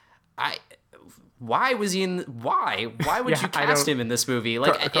 why was he in? Why would you cast him in this movie?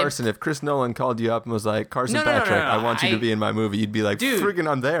 Like, Carson, if Chris Nolan called you up and was like, Carson Patrick, I want you to be in my movie, you'd be like, dude, friggin',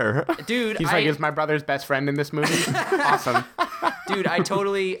 I'm there. Dude, he's like, is my brother's best friend in this movie? Awesome. Dude, I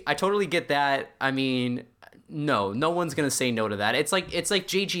totally get that. I mean, no one's gonna say no to that. It's like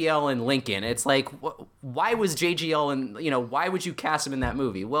JGL and Lincoln. It's like, why was JGL and, you know, why would you cast him in that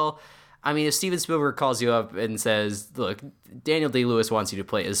movie? Well, I mean, if Steven Spielberg calls you up and says, look, Daniel Day-Lewis wants you to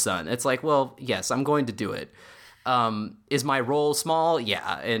play his son, it's like, well, yes, I'm going to do it. Is my role small?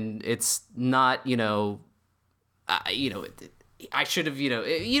 Yeah, and it's not, you know, I should have, you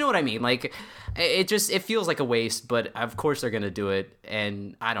know what I mean? Like, it feels like a waste, but of course they're going to do it.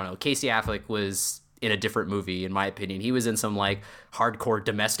 And I don't know, Casey Affleck was in a different movie, in my opinion. He was in some, like, hardcore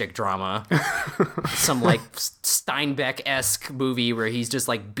domestic drama, some, like, Steinbeck-esque movie where he's just,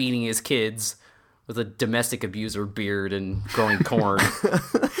 like, beating his kids with a domestic abuser beard and growing corn.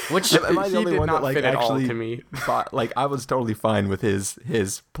 Which am I the only one that like fit at all actually to me. thought, like, I was totally fine with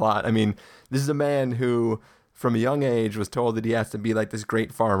his plot. I mean, this is a man who from a young age was told that he has to be like this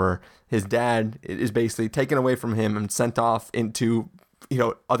great farmer. His dad is basically taken away from him and sent off into, you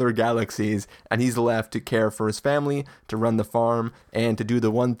know, other galaxies, and he's left to care for his family, to run the farm, and to do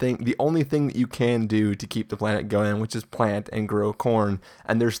the only thing that you can do to keep the planet going, which is plant and grow corn.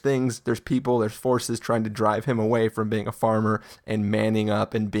 And there's people, there's forces trying to drive him away from being a farmer and manning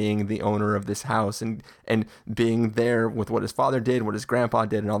up and being the owner of this house and being there with what his father did, what his grandpa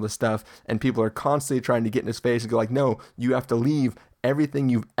did, and all this stuff. And people are constantly trying to get in his face and go like, no, you have to leave everything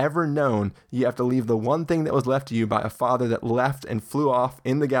you've ever known. You have to leave the one thing that was left to you by a father that left and flew off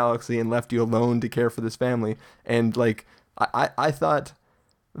in the galaxy and left you alone to care for this family. And like, I thought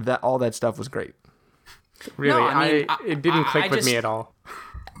that all that stuff was great. Really, No, I mean, it didn't click with me at all.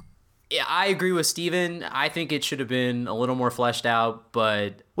 Yeah, I agree with Steven. I think it should have been a little more fleshed out,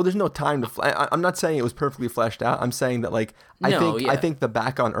 but Well, there's no time to. I'm not saying it was perfectly fleshed out. I'm saying that like I think the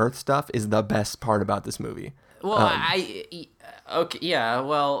back on Earth stuff is the best part about this movie. well, okay, yeah.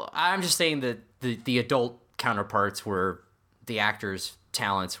 Well, I'm just saying that the adult counterparts were the actors'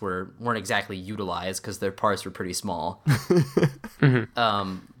 talents weren't exactly utilized because their parts were pretty small.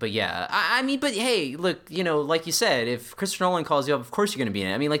 But yeah, I mean, but hey, look, you know, like you said, if Christopher Nolan calls you up, of course you're going to be in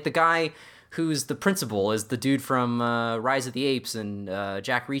it. I mean, like the guy who's the principal is the dude from Rise of the Apes and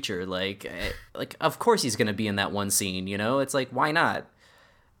Jack Reacher. Like of course he's going to be in that one scene. You know, it's like, why not?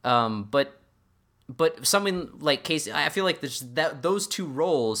 But someone like Casey, I feel like those two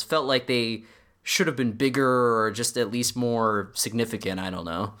roles felt like they should have been bigger or just at least more significant. I don't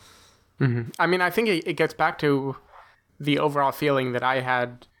know. I mean, I think it gets back to the overall feeling that I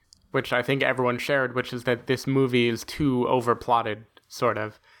had, which I think everyone shared, which is that this movie is too overplotted, sort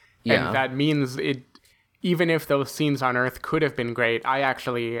of. Yeah. And that means even if those scenes on Earth could have been great,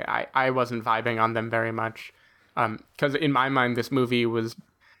 I wasn't vibing on them very much. Because in my mind, this movie was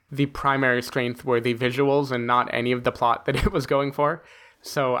the primary strength were the visuals and not any of the plot that it was going for.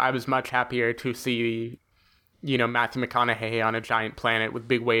 So I was much happier to see, you know, Matthew McConaughey on a giant planet with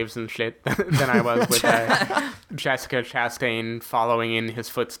big waves and shit than I was with Jessica Chastain following in his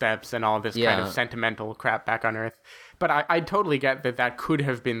footsteps and all this kind of sentimental crap back on Earth. But I totally get that could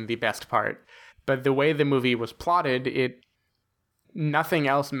have been the best part. But the way the movie was plotted, nothing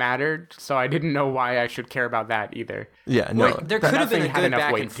else mattered, so I didn't know why I should care about that either. Yeah, no. There could have been a good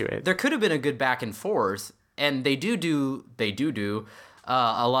back weight and to it. There could have been a good back and forth, and they do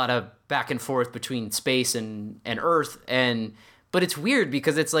a lot of back and forth between space and Earth, but it's weird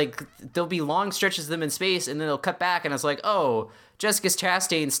because it's like there'll be long stretches of them in space, and then they'll cut back, and it's like, oh, Jessica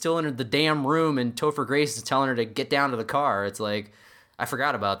Chastain's still in the damn room, and Topher Grace is telling her to get down to the car. It's like, I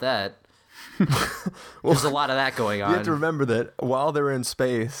forgot about that. There's a lot of that going on. You have to remember that while they're in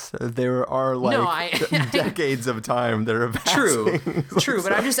space, there are decades of time that are passing. True,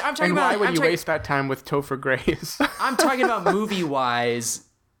 but I'm talking and about. Why would you waste that time with Topher Grace? I'm talking about movie wise.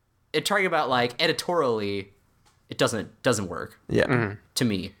 Talking about like editorially, it doesn't work. Yeah, to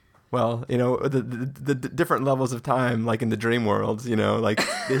me. Well, you know, the different levels of time, like in the dream worlds, you know, like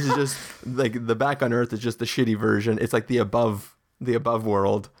this is just like the back on Earth is just the shitty version. It's like the above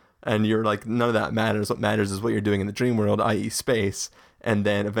world. And you're like, none of that matters. What matters is what you're doing in the dream world, i.e. space. And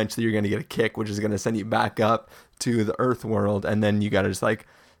then eventually you're going to get a kick, which is going to send you back up to the Earth world. And then you got to just like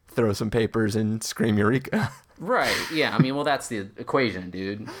throw some papers and scream Eureka. Right. Yeah. I mean, well, that's the equation,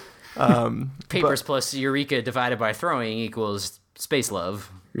 dude. Papers plus Eureka divided by throwing equals space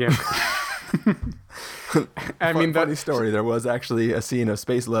love. Yeah. I mean, funny story. There was actually a scene of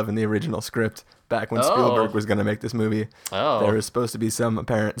space love in the original script back when Spielberg was going to make this movie. There was supposed to be some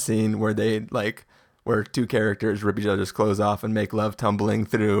apparent scene where where two characters rip each other's clothes off and make love tumbling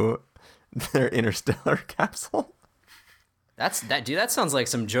through their interstellar capsule. Dude, that sounds like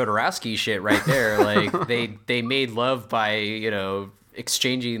some Jodorowsky shit right there. Like they made love by, you know,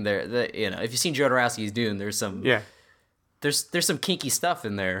 exchanging you know, if you've seen Jodorowsky's Dune, there's some there's some kinky stuff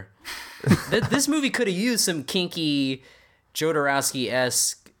in there. This movie could have used some kinky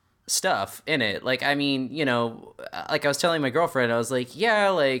Jodorowsky-esque stuff in it. Like, I mean, you know, like I was telling my girlfriend, I was like, yeah,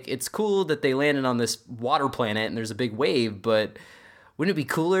 like it's cool that they landed on this water planet and there's a big wave, but wouldn't it be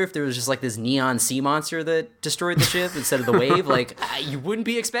cooler if there was just like this neon sea monster that destroyed the ship instead of the wave? Like, you wouldn't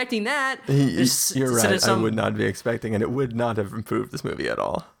be expecting that. You're right. I would not be expecting, and it would not have improved this movie at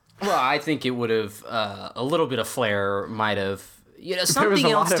all. Well, I think it would have, a little bit of flair might have, you know, something there was a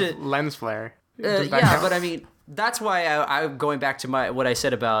else lot of lens flare. But I mean, that's why I'm going back to what I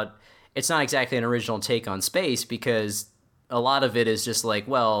said about it's not exactly an original take on space, because a lot of it is just like,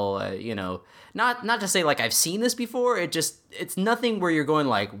 well, not to say like I've seen this before. It's nothing where you're going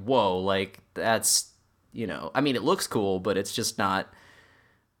like, whoa, like that's, I mean, it looks cool, but it's just not.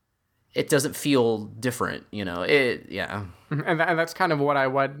 It doesn't feel different, yeah. And that's kind of what I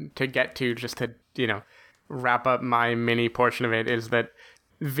want to get to, just to, wrap up my mini portion of it, is that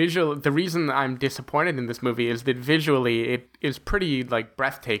the reason I'm disappointed in this movie is that visually it is pretty, like,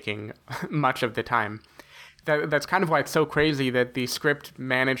 breathtaking much of the time. That's kind of why it's so crazy that the script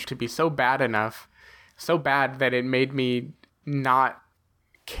managed to be so bad that it made me not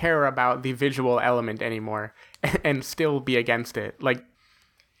care about the visual element anymore and still be against it. Like,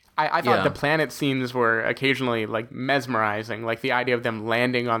 I thought the planet scenes were occasionally, like, mesmerizing, like the idea of them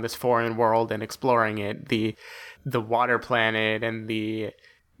landing on this foreign world and exploring it, the water planet and the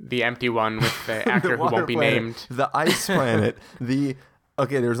empty one with the actor who won't be named. The ice planet.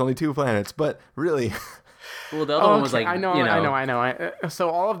 There's only 2 planets, but really... Well, the other one was like, I know.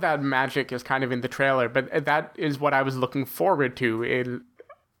 So all of that magic is kind of in the trailer, but that is what I was looking forward to.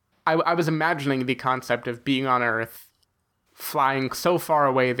 I was imagining the concept of being on Earth, flying so far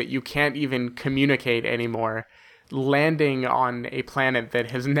away that you can't even communicate anymore, landing on a planet that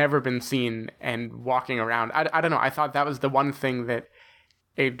has never been seen and walking around. I don't know. I thought that was the one thing that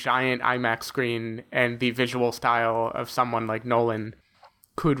a giant IMAX screen and the visual style of someone like Nolan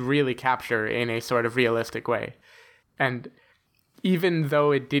could really capture in a sort of realistic way. And even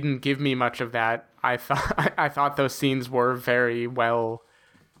though it didn't give me much of that, I thought those scenes were very well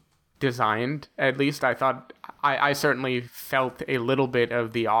designed. At least I thought I certainly felt a little bit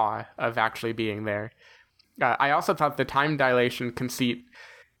of the awe of actually being there. I also thought the time dilation conceit,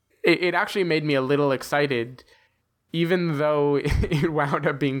 it actually made me a little excited, even though it wound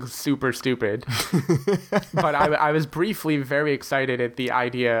up being super stupid. But I was briefly very excited at the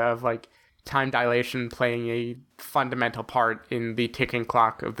idea of, like, time dilation playing a fundamental part in the ticking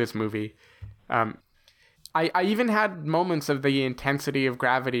clock of this movie. I even had moments of the intensity of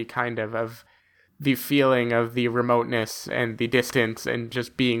gravity, kind of the feeling of the remoteness and the distance and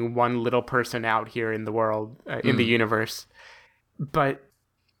just being one little person out here in the world, in the universe. But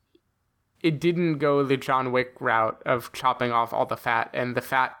it didn't go the John Wick route of chopping off all the fat, and the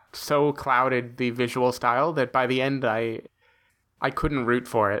fat so clouded the visual style that by the end I couldn't root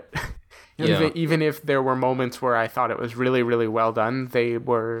for it. Even if there were moments where I thought it was really, really well done, they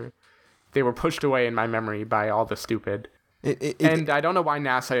were pushed away in my memory by all the stupid. And I don't know why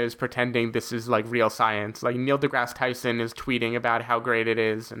NASA is pretending this is, like, real science. Like, Neil deGrasse Tyson is tweeting about how great it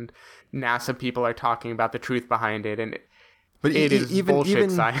is, and NASA people are talking about the truth behind it, and it is bullshit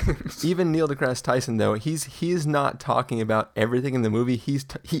science. Even Neil deGrasse Tyson, though, he's not talking about everything in the movie.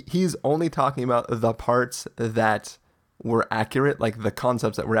 He's only talking about the parts that were accurate, like the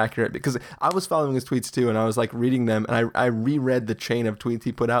concepts that were accurate. Because I was following his tweets too, and I was, like, reading them, and I reread the chain of tweets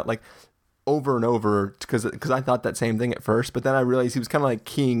he put out, like, over and over, because I thought that same thing at first, but then I realized he was kind of like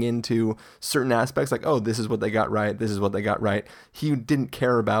keying into certain aspects, like, oh, this is what they got right, this is what they got right. He didn't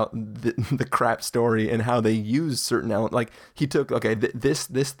care about the crap story and how they used certain elements. Like, he took, this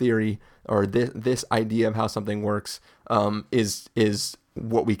theory or this idea of how something works is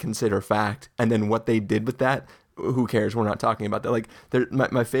what we consider fact, and then what they did with that, who cares? We're not talking about that. Like,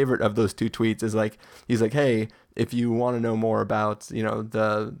 my favorite of those 2 tweets is, like, he's like, hey, if you want to know more about,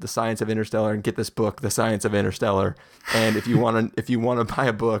 the science of Interstellar, get this book, The Science of Interstellar. And if you want to buy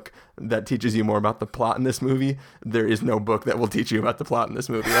a book that teaches you more about the plot in this movie, there is no book that will teach you about the plot in this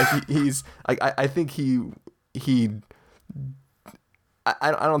movie. Like, I think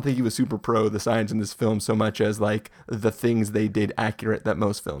I don't think he was super pro the science in this film so much as, like, the things they did accurate that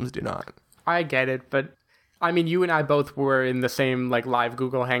most films do not. I get it, but I mean, you and I both were in the same, like, live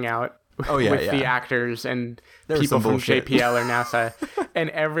Google Hangout with the actors and people from JPL or NASA,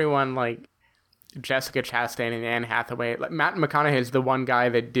 and everyone, like Jessica Chastain and Anne Hathaway. Like, Matt McConaughey is the one guy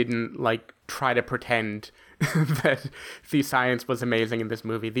that didn't, like, try to pretend that the science was amazing in this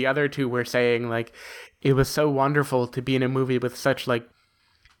movie. The other 2 were saying, like, it was so wonderful to be in a movie with such, like,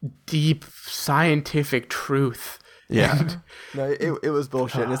 deep scientific truth. Yeah, no, it was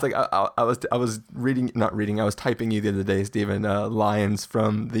bullshit. And it's like I was I was typing you the other day, Stephen, lines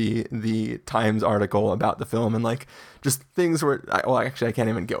from the Times article about the film, and, like, just things where actually I can't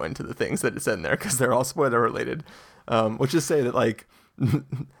even go into the things that it said in there because they're all spoiler related. We'll just say that, like,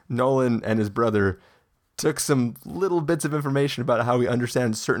 Nolan and his brother took some little bits of information about how we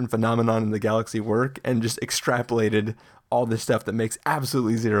understand certain phenomenon in the galaxy work and just extrapolated all this stuff that makes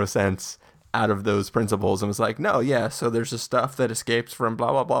absolutely zero sense out of those principles, and was like, no, yeah, so there's this stuff that escapes from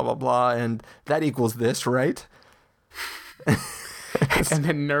blah, blah, blah, blah, blah, and that equals this, right? And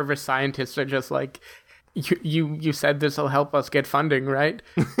then nervous scientists are just like, You said this will help us get funding, right?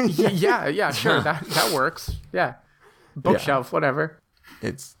 Yeah, sure. That works. Yeah. Bookshelf, whatever.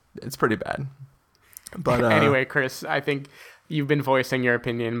 It's pretty bad. But anyway, Chris, I think you've been voicing your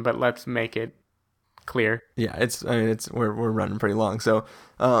opinion, but let's make it clear. Yeah, we're running pretty long. So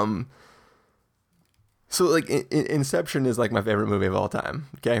like Inception is like my favorite movie of all time.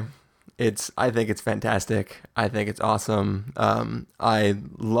 Okay. I think it's fantastic. I think it's awesome. I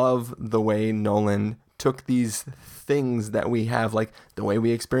love the way Nolan took these things that we have, like the way we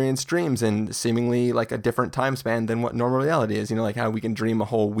experience dreams and seemingly like a different time span than what normal reality is, like how we can dream a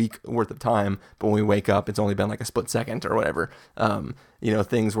whole week worth of time, but when we wake up, it's only been like a split second or whatever.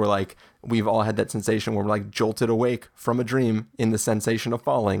 Things where like we've all had that sensation where we're like jolted awake from a dream in the sensation of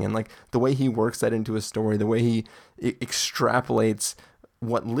falling. And like the way he works that into a story, the way he extrapolates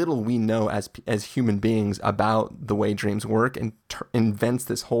what little we know as human beings about the way dreams work and invents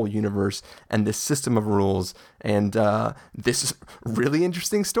this whole universe and this system of rules and this really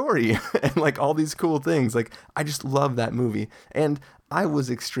interesting story and like all these cool things. Like I just love that movie, and I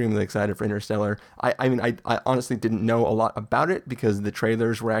was extremely excited for Interstellar. I honestly didn't know a lot about it because the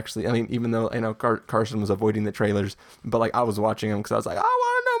trailers were actually, even though I know Carson was avoiding the trailers, but like I was watching them because I was like, I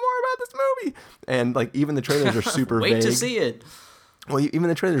want to know more about this movie. And like even the trailers are super vague. Wait to see it. Well, even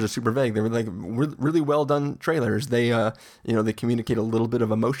the trailers are super vague. They were like really well done trailers. They, they communicate a little bit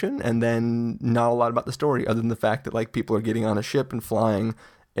of emotion and then not a lot about the story other than the fact that like people are getting on a ship and flying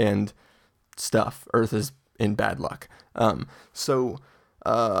and stuff. Earth is in bad luck. So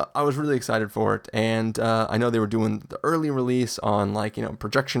I was really excited for it. And I know they were doing the early release on like,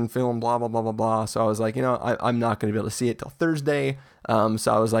 projection film, blah, blah, blah, blah, blah. So I was like, I'm not going to be able to see it till Thursday.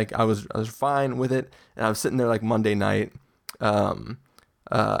 So I was like, I was fine with it. And I was sitting there like Monday night.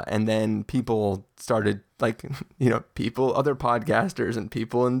 And then people started like, other podcasters and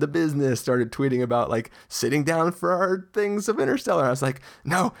people in the business started tweeting about like sitting down for our things of Interstellar. I was like,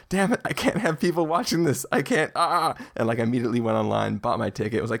 no, damn it. I can't have people watching this. I can't. And like I immediately went online, bought my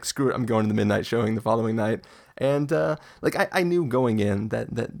ticket. It was like, screw it. I'm going to the midnight showing the following night. And, I knew going in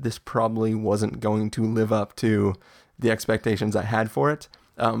that this probably wasn't going to live up to the expectations I had for it.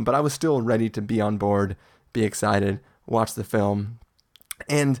 But I was still ready to be on board, be excited, watch the film,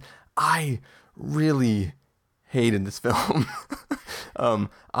 and I really hated this film.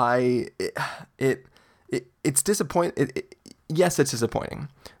 It's disappointing. Yes, it's disappointing,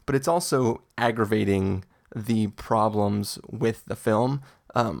 but it's also aggravating the problems with the film.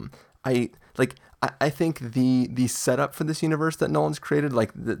 I think the setup for this universe that Nolan's created,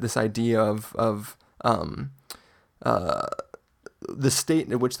 like this idea of the state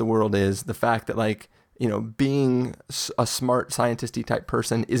in which the world is, the fact that like, being a smart scientist-y type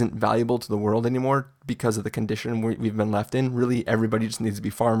person isn't valuable to the world anymore because of the condition we've been left in. Really, everybody just needs to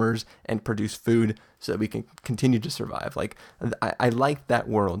be farmers and produce food so that we can continue to survive. Like, I like that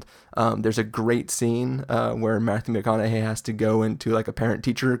world. There's a great scene where Matthew McConaughey has to go into like a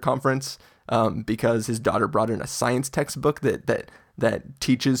parent-teacher conference because his daughter brought in a science textbook that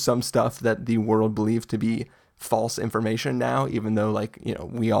teaches some stuff that the world believes to be false information now, even though like,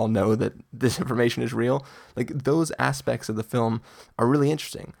 we all know that this information is real. Like those aspects of the film are really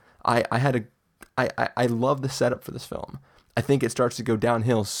interesting. I love the setup for this film. I think it starts to go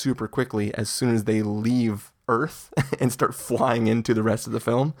downhill super quickly as soon as they leave Earth and start flying into the rest of the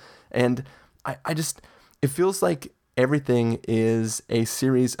film. And it feels like everything is a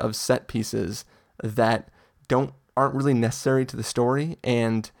series of set pieces that aren't really necessary to the story.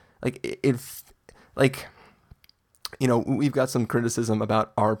 And we've got some criticism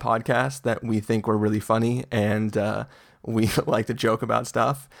about our podcast that we think we're really funny and we like to joke about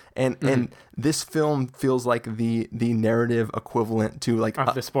stuff. And this film feels like the narrative equivalent to like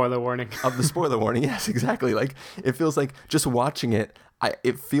the spoiler warning. Of the spoiler warning. Yes, exactly. Like it feels like just watching it,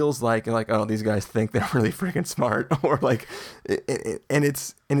 it feels like oh, these guys think they're really freaking smart, or like, and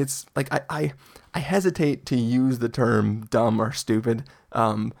it's like I hesitate to use the term dumb or stupid,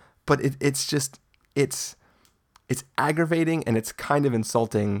 but it's aggravating and it's kind of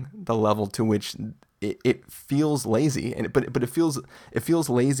insulting the level to which it feels lazy, but it feels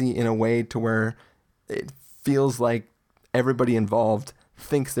lazy in a way to where it feels like everybody involved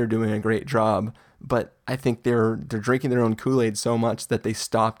thinks they're doing a great job, but I think they're drinking their own Kool-Aid so much that they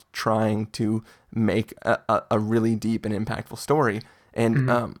stopped trying to make a really deep and impactful story.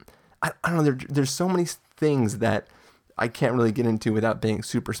 And I don't know, there's so many things that I can't really get into without being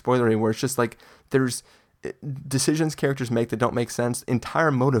super spoilery, where it's just like there's decisions characters make that don't make sense,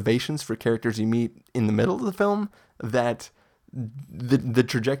 entire motivations for characters you meet in the middle of the film that the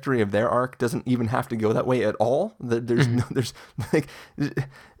trajectory of their arc doesn't even have to go that way at all. There's like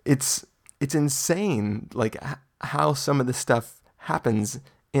it's insane, like how some of this stuff happens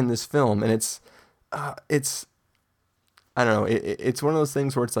in this film, and it's I don't know, it's one of those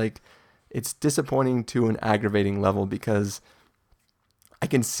things where it's like it's disappointing to an aggravating level, because I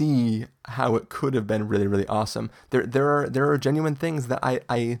can see how it could have been really, really awesome. There are genuine things that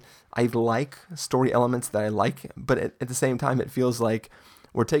I like, story elements that I like, but at the same time, it feels like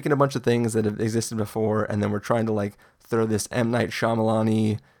we're taking a bunch of things that have existed before, and then we're trying to like throw this M. Night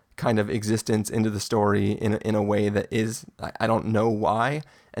Shyamalan-y kind of existence into the story in a way that is, I don't know why.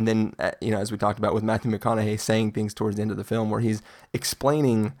 And then, as we talked about with Matthew McConaughey saying things towards the end of the film where he's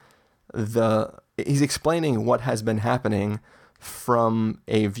explaining what has been happening from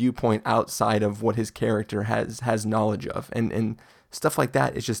a viewpoint outside of what his character has knowledge of, and stuff like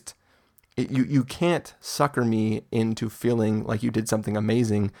that. It's just, you can't sucker me into feeling like you did something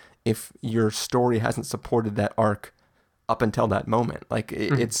amazing if your story hasn't supported that arc up until that moment. Like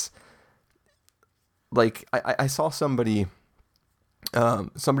it's like I saw somebody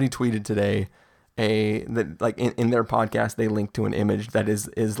tweeted today that like in their podcast they linked to an image that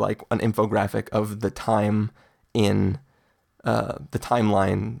is like an infographic of the time in the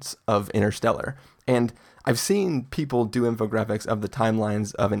timelines of Interstellar. And I've seen people do infographics of the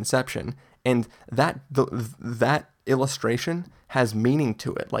timelines of Inception, and that illustration has meaning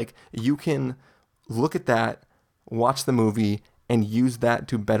to it. Like, you can look at that, watch the movie, and use that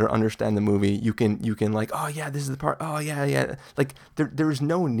to better understand the movie. You can like, oh yeah, this is the part. Oh yeah. Like there's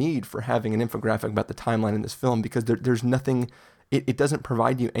no need for having an infographic about the timeline in this film, because there's nothing. It doesn't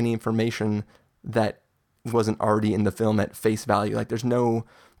provide you any information that wasn't already in the film at face value. Like there's no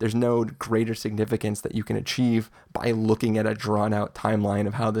greater significance that you can achieve by looking at a drawn out timeline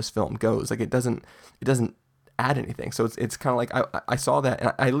of how this film goes. Like it doesn't add anything. So it's kind of like I saw that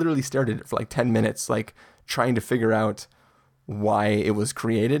and I literally stared at it for like 10 minutes, like trying to figure out why it was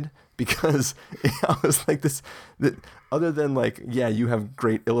created, because I was like that other than like, yeah, you have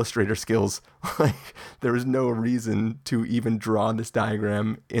great illustrator skills, like there was no reason to even draw this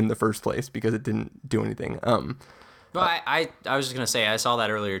diagram in the first place, because it didn't do anything. Well, I was just gonna say, I saw that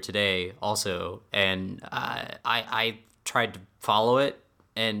earlier today also, and I tried to follow it,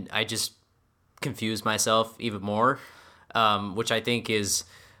 and I just confused myself even more, which I think is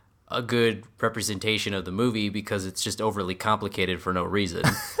a good representation of the movie, because it's just overly complicated for no reason.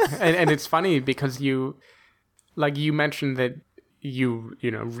 and it's funny because you mentioned that you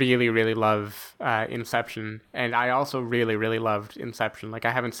really, really love Inception, and I also really, really loved Inception. Like,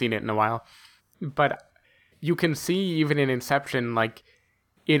 I haven't seen it in a while, but you can see even in Inception, like,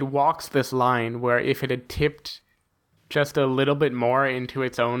 it walks this line where if it had tipped just a little bit more into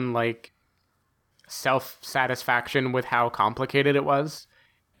its own like self-satisfaction with how complicated it was,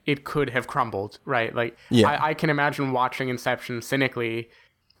 it could have crumbled, right? Like, yeah. I can imagine watching Inception cynically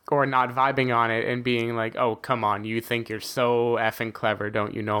or not vibing on it and being like, oh, come on, you think you're so effing clever,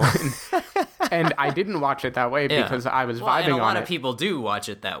 don't you know? And I didn't watch it that way because I was vibing on it. And a lot of people do watch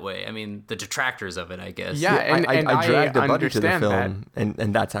it that way. I mean, the detractors of it, I guess. Yeah, and I dragged a buddy to the film,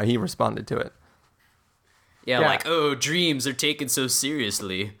 and that's how he responded to it. Yeah, like, oh, dreams are taken so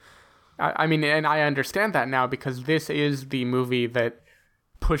seriously. I mean, and I understand that now, because this is the movie that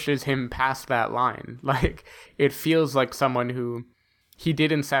pushes him past that line. Like, it feels like someone who, he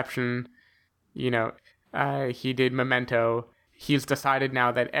did Inception, he did Memento. He's decided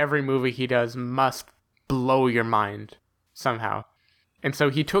now that every movie he does must blow your mind somehow. And so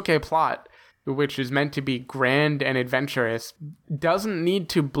he took a plot which is meant to be grand and adventurous, doesn't need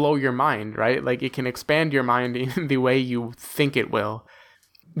to blow your mind, right? Like, it can expand your mind in the way you think it will.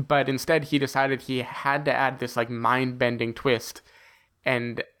 But instead, he decided he had to add this like mind-bending twist.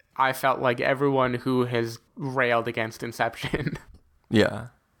 And I felt like everyone who has railed against Inception. Yeah.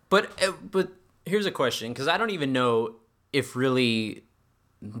 But here's a question, because I don't even know if really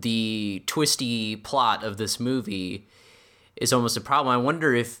the twisty plot of this movie is almost a problem. I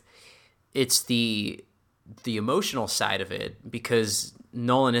wonder if it's the emotional side of it, because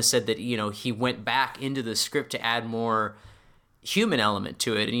Nolan has said that, he went back into the script to add more human element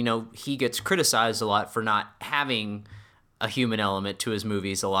to it. And, he gets criticized a lot for not having a human element to his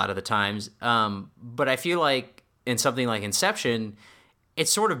movies a lot of the times. But I feel like in something like Inception, it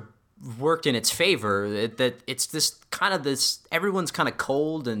sort of worked in its favor, that it's this everyone's kind of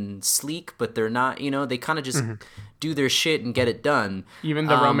cold and sleek, but they're not, they kind of just do their shit and get it done. Even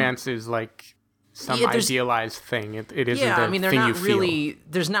the romance is like some idealized thing. It isn't a thing you feel.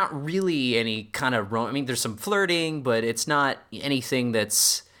 There's not really any kind of there's some flirting, but it's not anything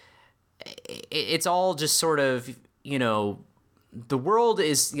that's, it's all just sort of, the world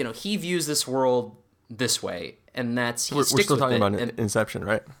is, he views this world this way, and that's he We're sticks still with talking it. about Inception,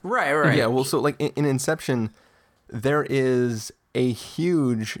 right? Right. Yeah, well, so like in Inception, there is a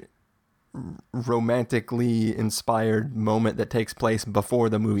huge romantically inspired moment that takes place before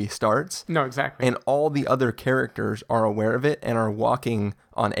the movie starts. No, exactly. And all the other characters are aware of it and are walking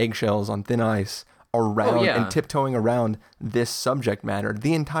on eggshells, on thin ice, around and tiptoeing around this subject matter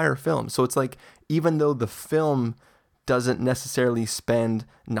the entire film. So it's like, even though the film doesn't necessarily spend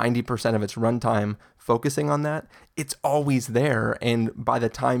 90% of its runtime focusing on that, it's always there. And by the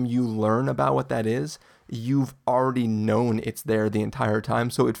time you learn about what that is, you've already known it's there the entire time.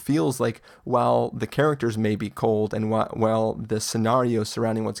 So it feels like while the characters may be cold and while the scenario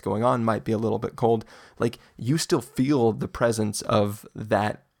surrounding what's going on might be a little bit cold, like you still feel the presence of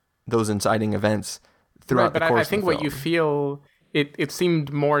those inciting events throughout the course of the film. But I think what you feel, it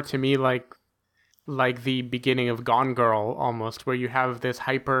seemed more to me like the beginning of Gone Girl almost, where you have this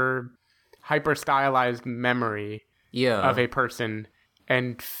hyper stylized memory of a person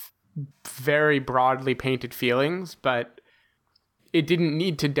and very broadly painted feelings, but it didn't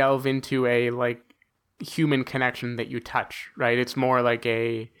need to delve into a like human connection that you touch, right? It's more like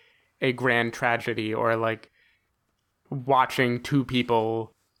a grand tragedy, or like watching two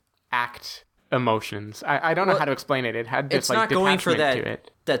people act emotions. I don't know how to explain it. It had this like detachment to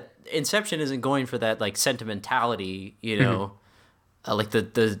it. That Inception isn't going for that like sentimentality, you know, like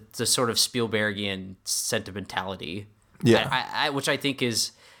the sort of Spielbergian sentimentality. Yeah, which I think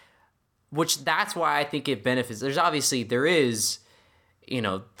is. Which that's why I think it benefits. There is, you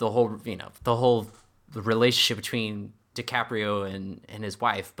know, the whole relationship between DiCaprio and his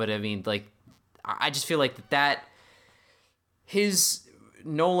wife. But I mean, like, I just feel like that his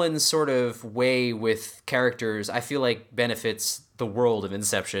Nolan's sort of way with characters, I feel like benefits the world of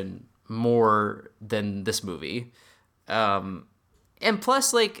Inception more than this movie. And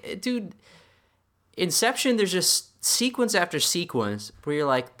plus, like, dude, Inception, there's just sequence after sequence where you're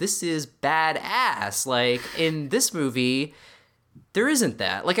like, this is badass. Like, in this movie, there isn't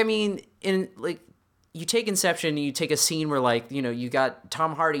that. Like, I mean, in like, you take Inception and you take a scene where, like, you know, you got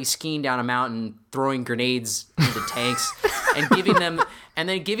Tom Hardy skiing down a mountain, throwing grenades into tanks and giving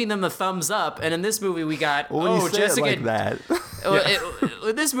them the thumbs up. And in this movie, we got Jessica like that.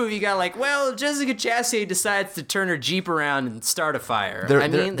 In this movie, you got like, well, Jessica Chastain decides to turn her Jeep around and start a fire.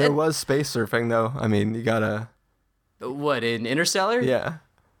 There was space surfing, though. I mean, you gotta. What, in Interstellar? Yeah.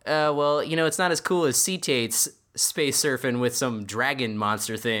 Well, you know, it's not as cool as C-Tate's space surfing with some dragon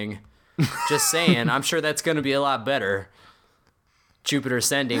monster thing. Just saying, I'm sure that's going to be a lot better. Jupiter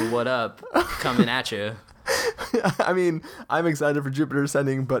Ascending, what up? Coming at you. I mean, I'm excited for Jupiter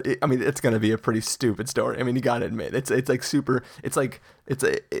Ascending, but it's going to be a pretty stupid story. I mean, you got to admit, it's like super. It's like it's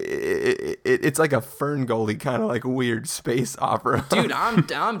like a Ferngully kind of like weird space opera. Dude, I'm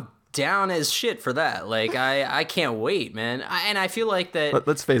down as shit for that. Like, I can't wait, man. And I feel like that.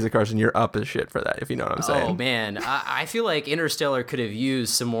 Let's face it, Carson, you're up as shit for that, if you know what I'm saying. Oh man, I feel like Interstellar could have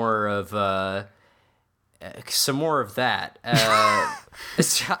used some more of that.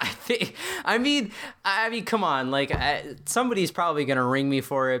 I mean, come on, like somebody's probably gonna ring me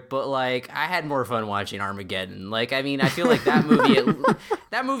for it, but like I had more fun watching Armageddon. Like, I mean, I feel like that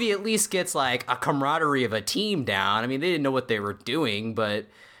movie at least gets like a camaraderie of a team down. I mean, they didn't know what they were doing, but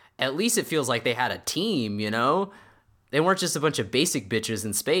at least it feels like they had a team, you know? They weren't just a bunch of basic bitches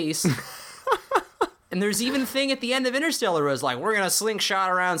in space. And there's even a thing at the end of Interstellar where it's like, we're going to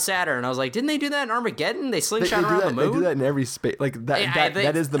slingshot around Saturn. I was like, didn't they do that in Armageddon? They slingshot around the moon? They do that in every space. Like,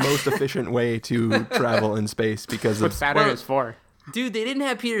 that is the most efficient way to travel in space because what Saturn is for. Dude, they didn't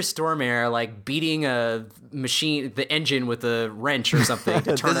have Peter Stormare, like, beating the engine with a wrench or something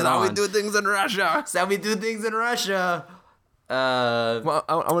to turn it on. This is how we do things in Russia. That's how we do things in Russia. Well,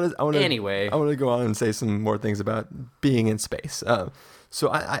 I want to go on and say some more things about being in space.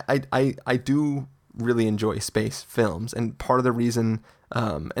 So I do really enjoy space films, and part of the reason,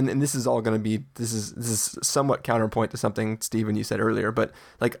 and this is all going to be, this is somewhat counterpoint to something, Steven, you said earlier, but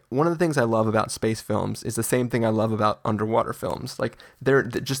like one of the things I love about space films is the same thing I love about underwater films. Like they're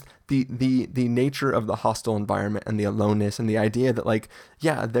just the nature of the hostile environment and the aloneness and the idea that like,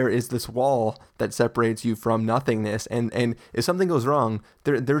 yeah, there is this wall that separates you from nothingness, and if something goes wrong,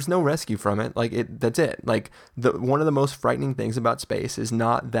 there's no rescue from it. Like that's it. Like one of the most frightening things about space is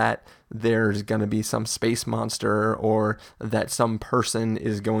not that there's going to be some space monster or that some person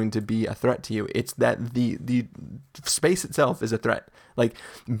is going to be a threat to you. It's that the space itself is a threat. Like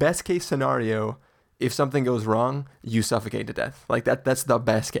best case scenario if something goes wrong, you suffocate to death. Like that's the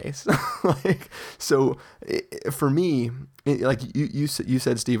best case. Like, so for me, like you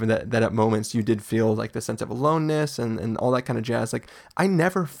said, Stephen, that at moments you did feel like the sense of aloneness and all that kind of jazz. Like, I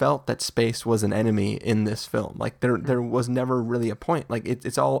never felt that space was an enemy in this film. Like there was never really a point. Like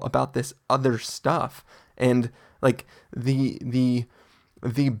it's all about this other stuff. And like the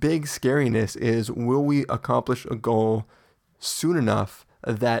big scariness is, will we accomplish a goal soon enough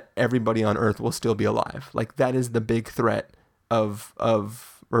that everybody on Earth will still be alive? Like, that is the big threat or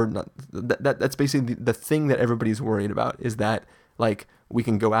not, that's basically the thing that everybody's worried about, is that, like, we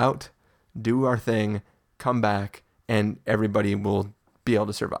can go out, do our thing, come back, and everybody will be able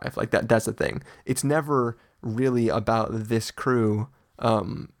to survive. Like, that's the thing. It's never really about this crew.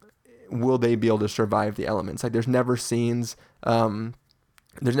 Will they be able to survive the elements? Like, there's never scenes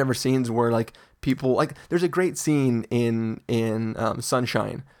where, like, people, like, there's a great scene in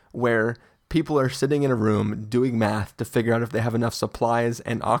Sunshine where people are sitting in a room doing math to figure out if they have enough supplies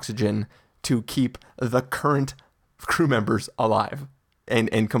and oxygen to keep the current crew members alive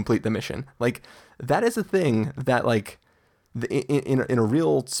and complete the mission. Like, that is a thing that, like, in a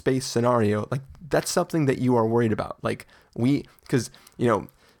real space scenario, like, that's something that you are worried about. Like, because, you know,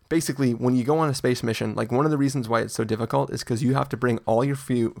 basically, when you go on a space mission, like, one of the reasons why it's so difficult is because you have to bring all your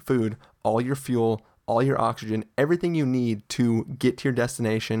food, all your fuel, all your oxygen, everything you need to get to your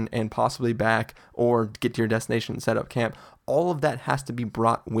destination and possibly back, or get to your destination and set up camp. All of that has to be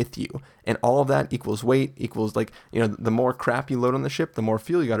brought with you. And all of that equals weight, equals, like, you know, the more crap you load on the ship, the more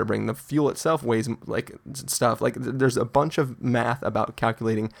fuel you got to bring. The fuel itself weighs, like, stuff. Like, there's a bunch of math about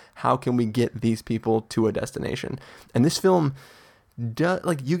calculating how can we get these people to a destination. And this film,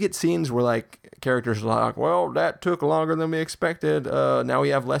 like, you get scenes where, like, characters are like, well, that took longer than we expected, now we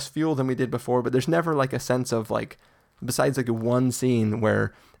have less fuel than we did before. But there's never, like, a sense of, like, besides, like, one scene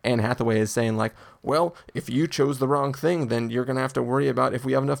where Anne Hathaway is saying, like, well, if you chose the wrong thing, then you're gonna have to worry about if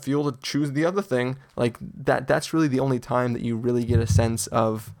we have enough fuel to choose the other thing. Like, that's really the only time that you really get a sense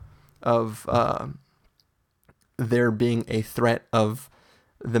of there being a threat of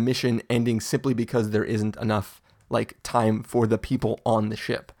the mission ending simply because there isn't enough, like, time for the people on the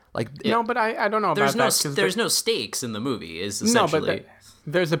ship. Like, no, but I don't know about that. There's no stakes in the movie, is essentially. No, but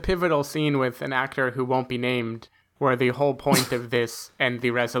there's a pivotal scene with an actor who won't be named, where the whole point of this and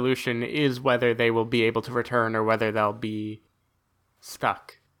the resolution is whether they will be able to return or whether they'll be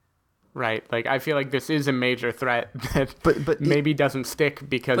stuck. Right? Like, I feel like this is a major threat that but maybe doesn't stick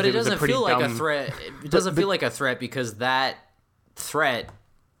because it was a pretty dumb... But it doesn't feel like a threat. It doesn't feel like a threat because that threat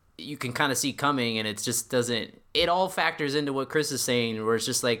you can kind of see coming, and it just doesn't... It all factors into what Chris is saying, where it's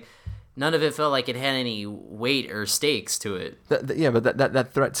just like, none of it felt like it had any weight or stakes to it. Yeah, but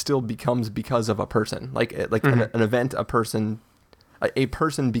that threat still becomes because of a person. Like mm-hmm. an event, a person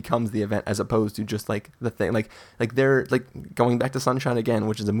becomes the event, as opposed to just, like, the thing. Like they're, like, going back to Sunshine again,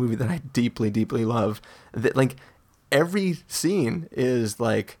 which is a movie that I deeply, deeply love. That, like, every scene is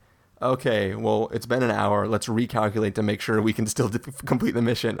like, okay, well, it's been an hour. Let's recalculate to make sure we can still complete the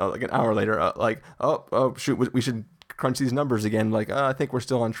mission. Like, an hour later, oh shoot, we should crunch these numbers again. Like, I think we're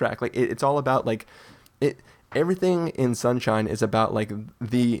still on track. Like, it's all about, like, everything in Sunshine is about, like,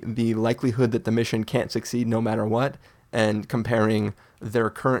 the likelihood that the mission can't succeed no matter what, and comparing their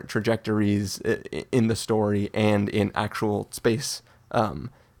current trajectories in the story and in actual space,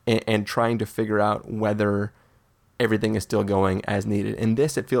 and trying to figure out whether everything is still going as needed. In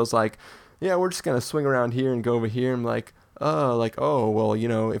this, it feels like, yeah, we're just gonna swing around here and go over here, and oh, well, you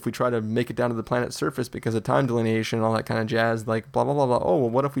know, if we try to make it down to the planet's surface because of time delineation and all that kind of jazz, like, blah, blah, blah, blah. Oh, well,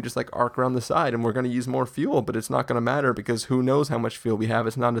 what if we just, like, arc around the side and we're going to use more fuel, but it's not going to matter because who knows how much fuel we have.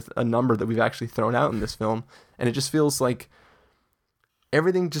 It's not a number that we've actually thrown out in this film. And it just feels like,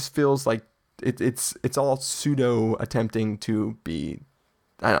 everything just feels like it's all pseudo attempting to be,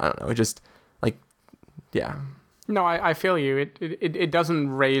 I don't know, it just, like, yeah. No, I feel you. It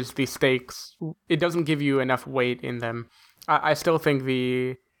doesn't raise the stakes. It doesn't give you enough weight in them. I still think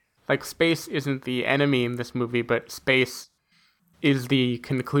space isn't the enemy in this movie, but space is the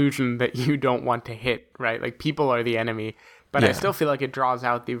conclusion that you don't want to hit, right? Like, people are the enemy. But yeah. I still feel like it draws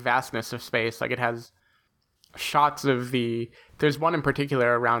out the vastness of space. Like, it has shots of there's one in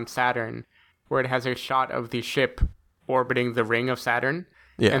particular around Saturn where it has a shot of the ship orbiting the ring of Saturn.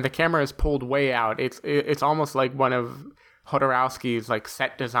 Yeah. And the camera is pulled way out. It's almost like one of Jodorowsky's, like,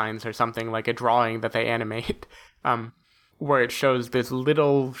 set designs or something, like a drawing that they animate, where it shows this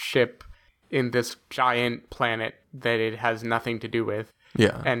little ship in this giant planet that it has nothing to do with.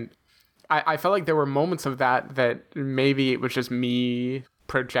 Yeah. And I felt like there were moments of that maybe it was just me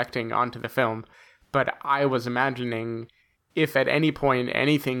projecting onto the film, but I was imagining if at any point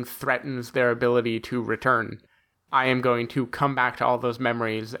anything threatens their ability to return, I am going to come back to all those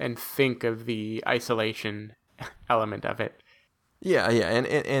memories and think of the isolation element of it. Yeah,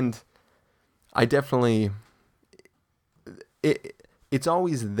 and I definitely it's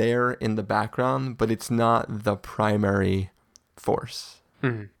always there in the background, but it's not the primary force.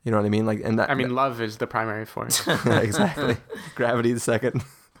 Mm-hmm. You know what I mean? Like, and that, love is the primary force. Exactly. Gravity the second,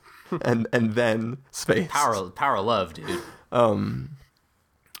 and then space. Power of love, dude.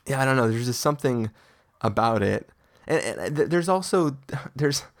 Yeah, I don't know. There's just something about it, and there's also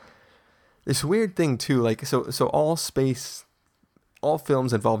there's this weird thing too. Like, so all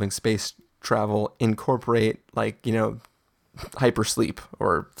films involving space travel incorporate, like, you know, hypersleep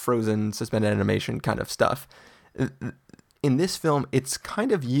or frozen suspended animation kind of stuff. In this film, it's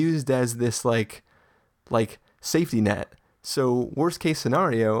kind of used as this like safety net. So worst case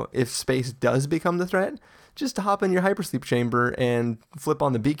scenario, if space does become the threat, just hop in your hypersleep chamber and flip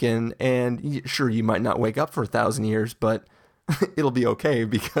on the beacon, and sure, you might not wake up for 1,000 years, but it'll be okay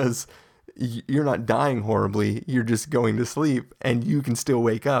because you're not dying horribly. You're just going to sleep, and you can still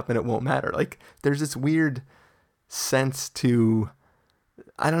wake up, and it won't matter. Like, there's this weird sense to,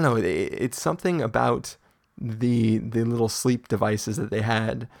 I don't know, it's something about the little sleep devices that they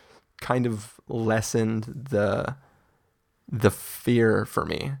had kind of lessened the fear for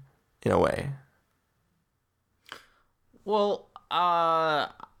me in a way. Well, I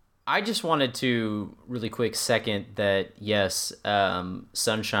just wanted to really quick second that, yes,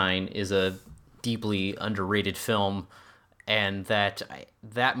 Sunshine is a deeply underrated film, and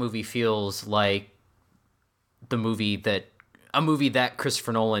that movie feels like a movie that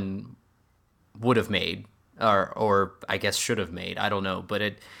Christopher Nolan would have made, or I guess should have made. I don't know, but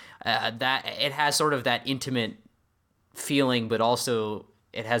it has sort of that intimate feeling, but also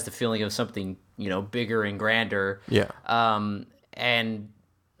it has the feeling of something, you know, bigger and grander. Yeah. And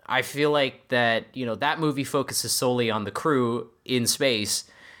I feel like that, you know, that movie focuses solely on the crew in space,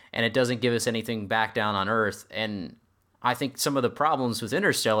 and it doesn't give us anything back down on Earth. And I think some of the problems with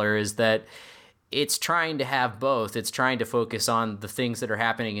Interstellar is that it's trying to have both. It's trying to focus on the things that are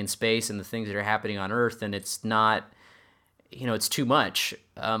happening in space and the things that are happening on Earth, and it's not, you know, it's too much.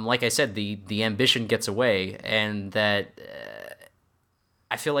 Like I said, the ambition gets away, and that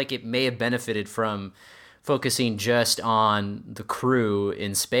I feel like it may have benefited from focusing just on the crew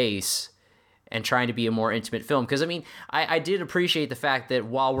in space and trying to be a more intimate film. Because, I mean, I did appreciate the fact that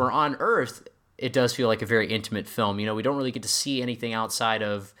while we're on Earth, it does feel like a very intimate film. You know, we don't really get to see anything outside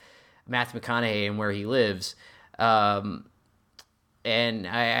of Matthew McConaughey and where he lives. And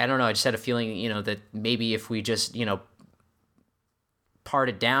I don't know, I just had a feeling, you know, that maybe if we just, you know,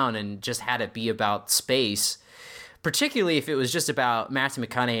 parted down and just had it be about space, particularly if it was just about Matthew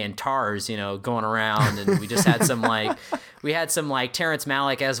McConaughey and TARS, you know, going around, and we just had some like Terrence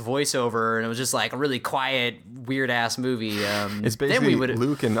Malick as voiceover, and it was just like a really quiet, weird ass movie. It's basically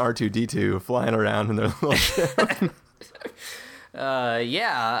Luke and R2-D2 flying around in their little ship.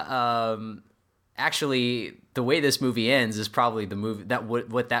 Actually, the way this movie ends is probably the movie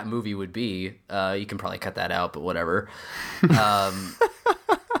what that movie would be. You can probably cut that out, but whatever.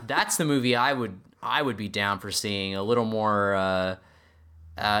 That's the movie I would be down for seeing a little more,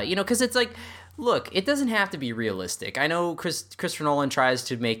 you know, because it's like, look, it doesn't have to be realistic. I know Christopher Nolan tries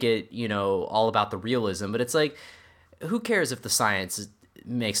to make it, you know, all about the realism, but it's like, who cares if the science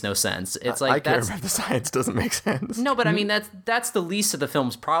makes no sense? It's like, I care if the science doesn't make sense. No, but I mean, that's the least of the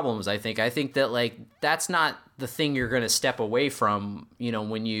film's problems, I think. I think that, like, that's not the thing you're going to step away from, you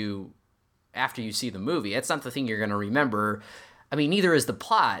know, after you see the movie. That's not the thing you're going to remember. I mean, neither is the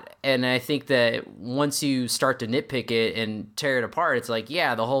plot. And I think that once you start to nitpick it and tear it apart, it's like,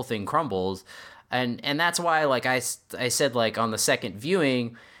 yeah, the whole thing crumbles. And that's why, like I said, like, on the second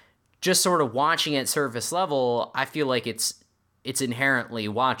viewing, just sort of watching it surface level, I feel like it's inherently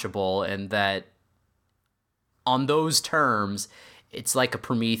watchable, and that on those terms, it's like a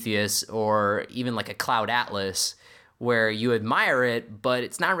Prometheus or even like a Cloud Atlas, where you admire it, but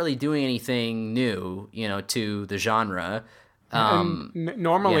it's not really doing anything new, you know, to the genre.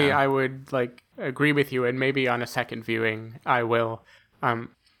 Normally, yeah. I would like agree with you, and maybe on a second viewing, I will.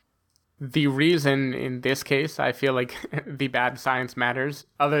 The reason in this case I feel like the bad science matters,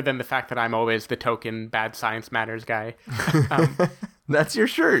 other than the fact that I'm always the token bad science matters guy. That's your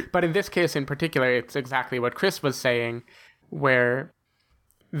shirt. But in this case in particular, it's exactly what Chris was saying, where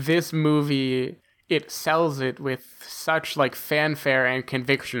this movie, it sells it with such like fanfare and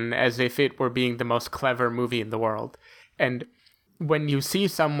conviction as if it were being the most clever movie in the world. And when you see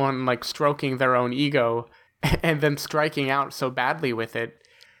someone like stroking their own ego and then striking out so badly with it,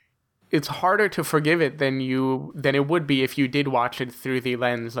 it's harder to forgive it than it would be if you did watch it through the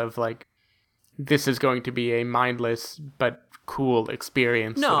lens of like, this is going to be a mindless but cool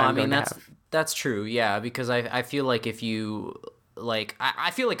experience. No, that I mean that's true. Yeah, because I feel like if you like,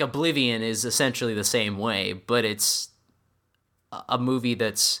 I feel like Oblivion is essentially the same way, but it's a movie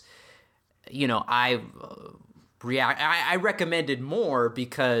that's, you know, I recommended more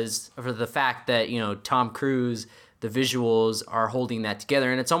because of the fact that, you know, Tom Cruise, the visuals are holding that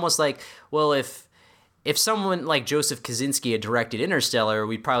together. And it's almost like, well, if someone like Joseph Kosinski had directed Interstellar,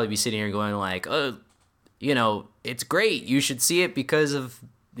 we'd probably be sitting here going like, oh, you know, it's great. You should see it because of,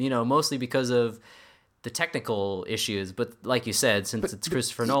 you know, mostly because of the technical issues. But like you said, since it's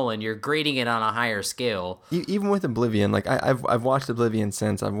Christopher Nolan, you're grading it on a higher scale. Even with Oblivion, like I've watched Oblivion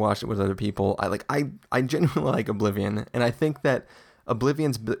since. I've watched it with other people. I genuinely like Oblivion, and I think that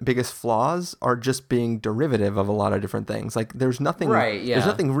Oblivion's biggest flaws are just being derivative of a lot of different things. Like there's nothing there's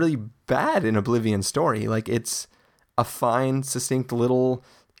nothing really bad in Oblivion's story. Like it's a fine, succinct little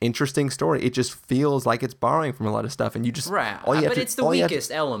interesting story. It just feels like it's borrowing from a lot of stuff, and you just but it's the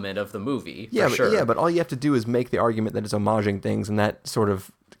weakest element of the movie. But all you have to do is make the argument that it's homaging things, and that sort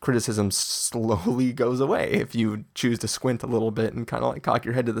of criticism slowly goes away if you choose to squint a little bit and kind of like cock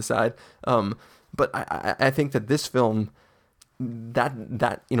your head to the side. But I think that this film,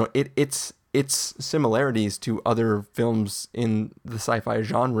 that you know, its similarities to other films in the sci-fi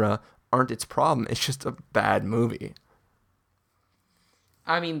genre aren't its problem. It's just a bad movie.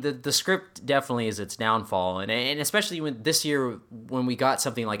 I mean, the script definitely is its downfall, and especially when this year when we got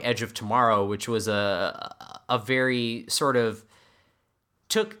something like Edge of Tomorrow, which was a very sort of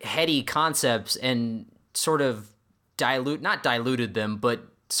took heady concepts and sort of not diluted them, but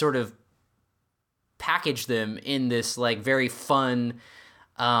sort of packaged them in this like very fun,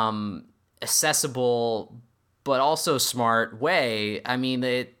 accessible, but also smart way. I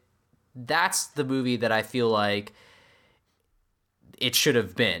mean, that's the movie that I feel like it should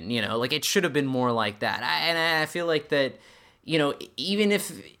have been, you know, like it should have been more like that. And I feel like that, you know, even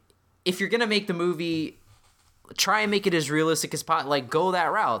if you're going to make the movie, try and make it as realistic as possible, like go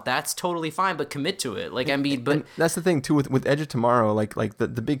that route. That's totally fine, but commit to it. Like, I mean, but and that's the thing too with Edge of Tomorrow, like the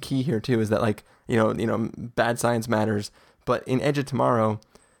big key here too is that like, you know, bad science matters, but in Edge of Tomorrow,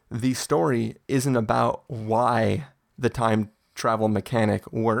 the story isn't about why the time travel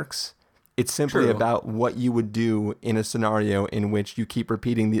mechanic works. It's simply about what you would do in a scenario in which you keep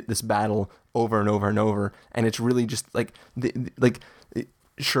repeating this battle over and over and over. And it's really just like,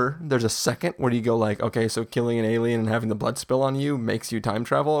 sure, there's a second where you go like, okay, so killing an alien and having the blood spill on you makes you time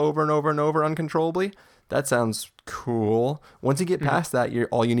travel over and over and over uncontrollably. That sounds cool. Once you get past that,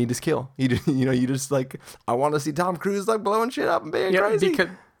 all you need is kill. You just like, I want to see Tom Cruise like blowing shit up and being crazy.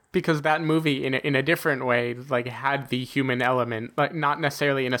 Because that movie, in a different way, like had the human element, like not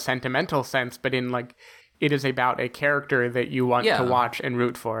necessarily in a sentimental sense, but in like it is about a character that you want to watch and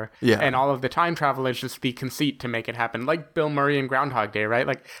root for. Yeah. And all of the time travel is just the conceit to make it happen, like Bill Murray in Groundhog Day, right?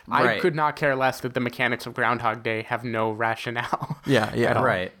 Like I could not care less that the mechanics of Groundhog Day have no rationale. Yeah,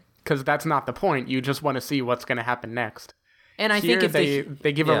 right. Because that's not the point. You just want to see what's going to happen next. And I think if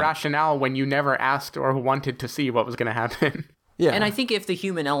they give a rationale when you never asked or wanted to see what was going to happen. Yeah. And I think if the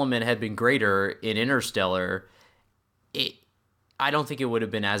human element had been greater in Interstellar, I don't think it would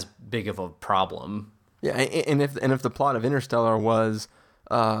have been as big of a problem. Yeah, and if the plot of Interstellar was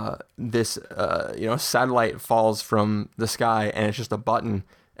this satellite falls from the sky and it's just a button,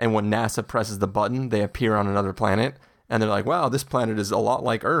 and when NASA presses the button, they appear on another planet, and they're like, wow, this planet is a lot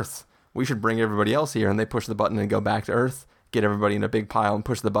like Earth. We should bring everybody else here, and they push the button and go back to Earth. Get everybody in a big pile and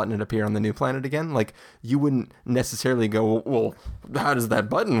push the button and appear on the new planet again. Like, you wouldn't necessarily go, well, how does that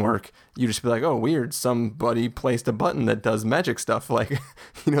button work? You just be like, oh, weird, somebody placed a button that does magic stuff. Like,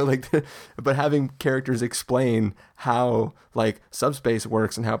 but having characters explain how like subspace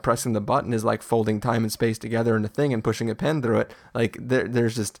works and how pressing the button is like folding time and space together in a thing and pushing a pen through it. Like,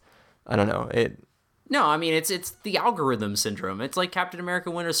 there's just, I don't know, No, I mean, it's the algorithm syndrome. It's like Captain America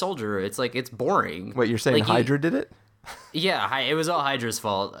Winter Soldier. It's like, it's boring. Wait, you're saying like Hydra did it? Yeah, it was all Hydra's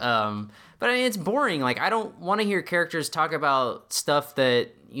fault. But I mean, it's boring. Like, I don't want to hear characters talk about stuff that,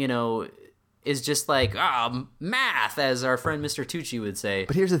 you know, is just like, math, as our friend Mr. Tucci would say.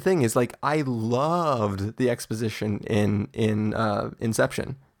 But here's the thing is, like, I loved the exposition in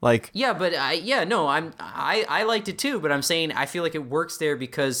Inception. Like, yeah, but I liked it too, but I'm saying I feel like it works there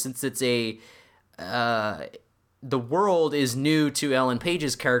because since it's the world is new to Ellen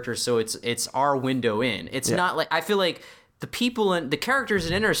Page's character, so it's our window in. It's not like, I feel like the people and the characters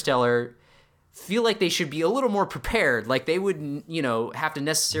in Interstellar feel like they should be a little more prepared. Like they wouldn't, have to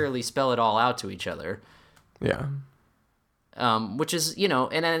necessarily spell it all out to each other. Yeah. which is,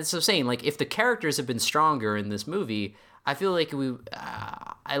 and as I'm saying, like, if the characters have been stronger in this movie, I feel like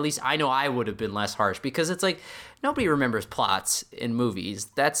at least I know I would have been less harsh, because it's like nobody remembers plots in movies.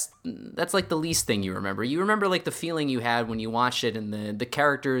 That's like the least thing you remember. You remember like the feeling you had when you watched it, and the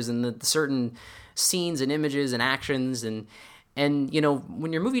characters and the certain scenes and images and actions, and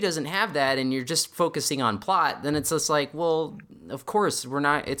when your movie doesn't have that and you're just focusing on plot, then it's just like, well, of course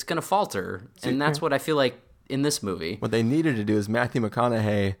it's going to falter. And that's what I feel like in this movie. What they needed to do is Matthew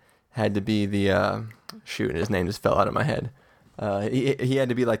McConaughey had to be the his name just fell out of my head. He had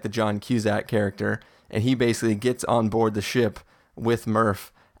to be like the John Cusack character, and he basically gets on board the ship with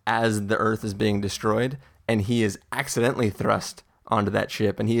Murph as the Earth is being destroyed, and he is accidentally thrust onto that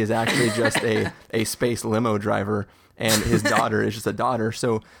ship, and he is actually just a space limo driver, and his daughter is just a daughter.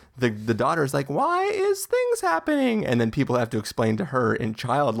 So the daughter is like, why is things happening? And then people have to explain to her in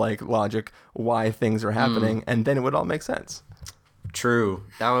childlike logic why things are happening, and then it would all make sense. True.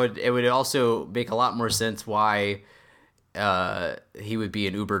 It would also make a lot more sense why he would be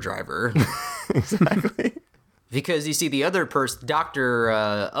an Uber driver. Exactly. Because you see the other person,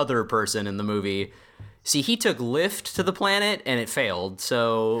 other person in the movie, he took Lyft to the planet and it failed.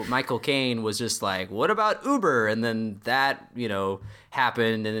 So Michael Caine was just like, what about Uber? And then that,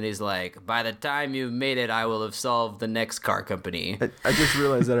 happened. And then he's like, by the time you've made it, I will have solved the next car company. I just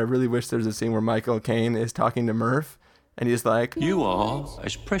realized that I really wish there was a scene where Michael Caine is talking to Murph, and he's like, You are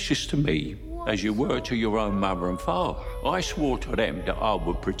as precious to me as you were to your own mother and father. I swore to them that I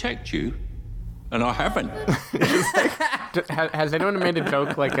would protect you, and I haven't. Has anyone made a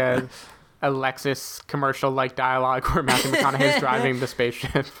joke like a Lexus commercial like dialogue where Matthew McConaughey's driving the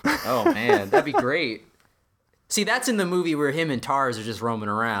spaceship? Oh man, that'd be great. See, that's in the movie where him and Tars are just roaming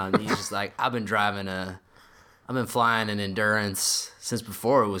around. He's just like, I've been flying an Endurance since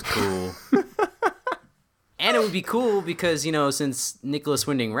before it was cool. And it would be cool because, since Nicholas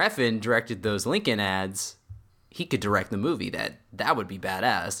Winding Refn directed those Lincoln ads, he could direct the movie. That would be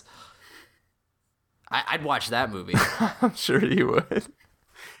badass. I'd watch that movie. I'm sure you would.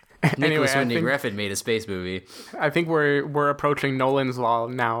 Nicholas Winding Refn made a space movie. I think we're approaching Nolan's Law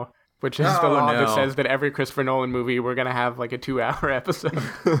now, which is the law that says that every Christopher Nolan movie we're going to have like a 2-hour episode.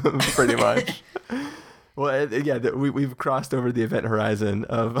 Pretty much. Well, we've crossed over the event horizon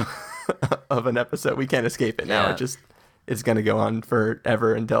of an episode. We can't escape it now. Yeah. It's going to go on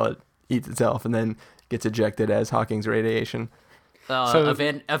forever until it eats itself and then gets ejected as Hawking's radiation.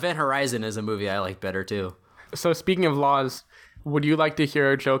 Event Horizon is a movie I like better too. So speaking of laws, would you like to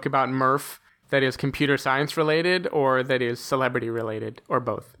hear a joke about Murph that is computer science related or that is celebrity related, or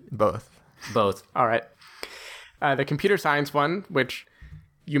both? Both. All right. The computer science one, which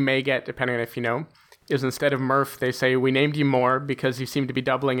you may get depending on if you know, is instead of Murph, they say, we named you More because you seem to be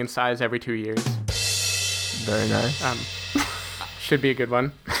doubling in size every 2 years. Very nice. Should be a good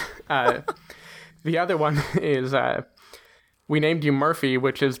one. The other one is we named you Murphy,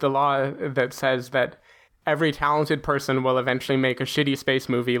 which is the law that says that every talented person will eventually make a shitty space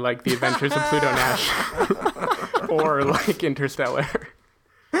movie like The Adventures of Pluto Nash or like Interstellar.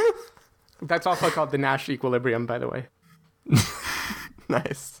 That's also called the Nash equilibrium, by the way.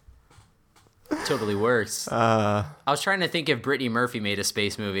 Nice. Totally works. I was trying to think if Brittany Murphy made a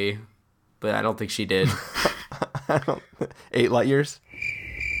space movie, but I don't think she did. 8 light years?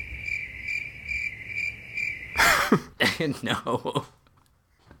 No.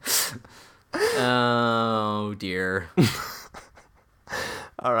 Oh dear.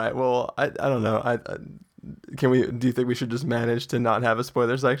 All right. Well, I don't know. Do you think we should just manage to not have a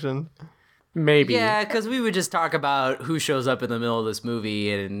spoiler section? Maybe. Yeah, because we would just talk about who shows up in the middle of this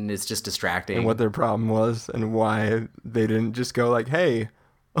movie, and it's just distracting. And what their problem was, and why they didn't just go like, "Hey."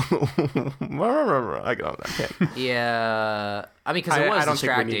 I can't. Yeah, I mean, because it was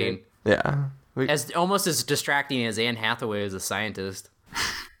distracting. Yeah, almost as distracting as Anne Hathaway as a scientist.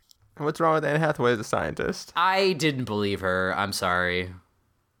 What's wrong with Anne Hathaway as a scientist? I didn't believe her. I'm sorry.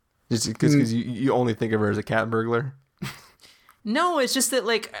 Just because you only think of her as a cat burglar. No, it's just that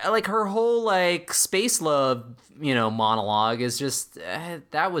like her whole like space love, monologue is just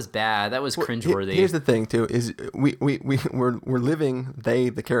that was bad. That was cringeworthy. Here's the thing too: is we're living.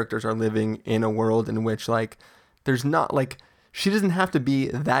 The characters are living in a world in which like there's not like she doesn't have to be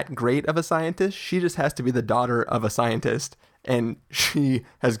that great of a scientist. She just has to be the daughter of a scientist, and she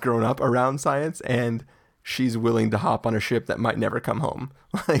has grown up around science and she's willing to hop on a ship that might never come home.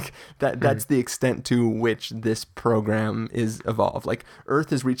 Like that's the extent to which this program is evolved. Like Earth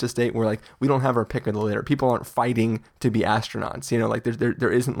has reached a state where like we don't have our pick of the litter. People aren't fighting to be astronauts. Like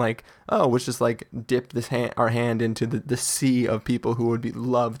there isn't like, oh, let's just like dip our hand into the sea of people who would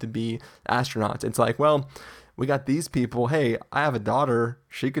love to be astronauts. It's like, well, we got these people. Hey, I have a daughter.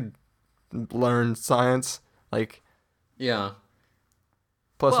 She could learn science. Like, yeah.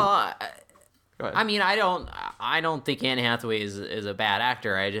 Plus, well, go ahead. I mean, I don't think Anne Hathaway is a bad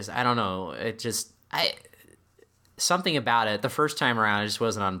actor. I don't know. Something about it the first time around, I just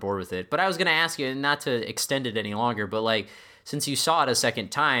wasn't on board with it. But I was gonna ask you, not to extend it any longer, but like, since you saw it a second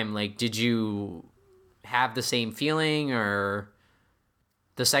time, like, did you have the same feeling or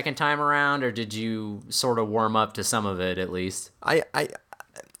the second time around, or did you sort of warm up to some of it at least? The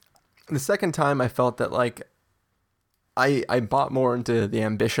second time I felt that like I bought more into the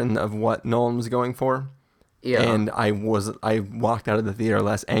ambition of what Nolan was going for. Yeah. And I walked out of the theater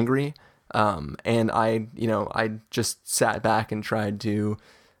less angry. And I just sat back and tried to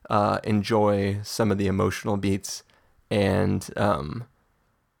enjoy some of the emotional beats, and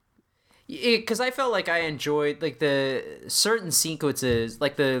because I felt like I enjoyed like the certain sequences,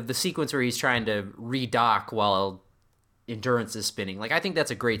 like the sequence where he's trying to redock while Endurance is spinning. Like, I think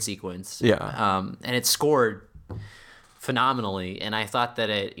that's a great sequence. Yeah. And it's scored phenomenally, and I thought that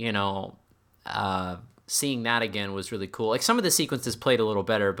it, seeing that again was really cool. Like, some of the sequences played a little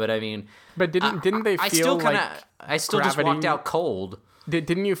better, but I mean, but didn't they feel I still just walked out cold.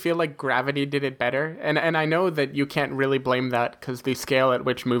 Didn't you feel like Gravity did it better? And I know that you can't really blame that because the scale at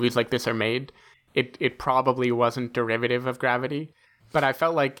which movies like this are made, it probably wasn't derivative of Gravity. But I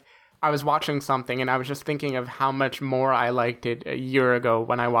felt like I was watching something and I was just thinking of how much more I liked it a year ago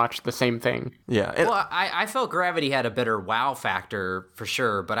when I watched the same thing. Yeah. Well, I felt Gravity had a better wow factor for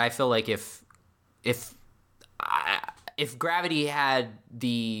sure, but I feel like if Gravity had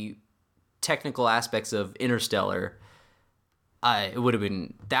the technical aspects of Interstellar, it would have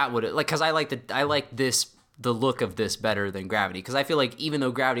been because I like the look of this better than Gravity, because I feel like even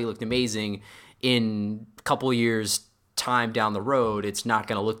though Gravity looked amazing, in a couple years time down the road it's not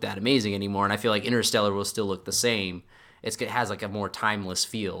going to look that amazing anymore, and I feel like Interstellar will still look the same. It has like a more timeless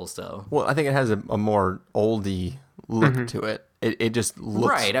feel. So, well, I think it has a more oldie look to it. It just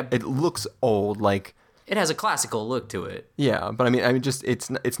looks right. It looks old, like it has a classical look to it. Yeah, but I mean, just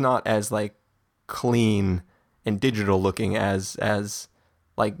it's not as like clean and digital looking as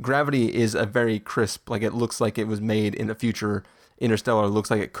like Gravity is a very crisp, like it looks like it was made in the future. Interstellar looks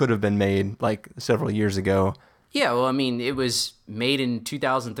like it could have been made like several years ago. Yeah, well, I mean, it was made in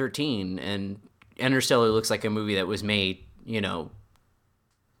 2013, and Interstellar looks like a movie that was made,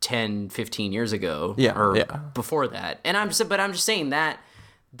 10, 15 years ago, before that. And I'm just saying that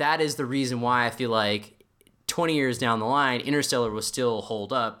is the reason why I feel like 20 years down the line, Interstellar will still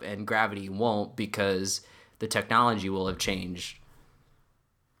hold up and Gravity won't, because the technology will have changed.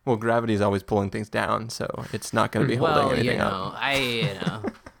 Well, Gravity is always pulling things down, so it's not going to be holding anything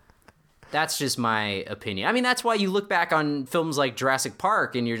up. That's just my opinion. I mean, that's why you look back on films like Jurassic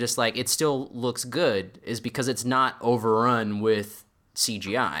Park and you're just like, it still looks good, is because it's not overrun with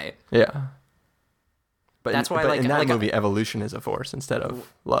CGI. Yeah. But that's why, in that movie, evolution is a force instead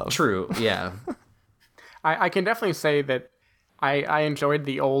of love. True, yeah. I can definitely say that I enjoyed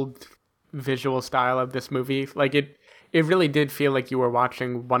the old visual style of this movie. Like, it really did feel like you were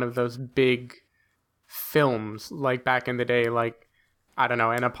watching one of those big films, like back in the day, like, I don't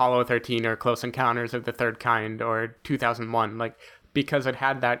know, an Apollo 13 or Close Encounters of the Third Kind or 2001, like, because it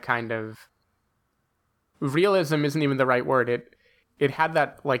had that kind of realism isn't even the right word. It had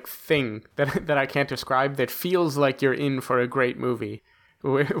that like thing that I can't describe that feels like you're in for a great movie,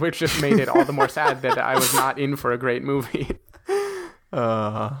 which just made it all the more sad that I was not in for a great movie.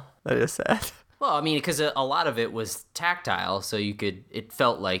 That is sad. Well, I mean, because a lot of it was tactile, so it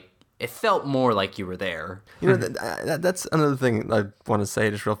felt more like you were there. That's another thing I want to say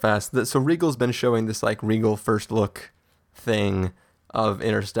just real fast. So Regal's been showing this like Regal first look thing of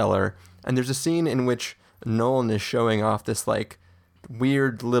Interstellar, and there's a scene in which Nolan is showing off this like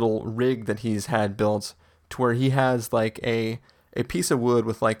weird little rig that he's had built, to where he has like a piece of wood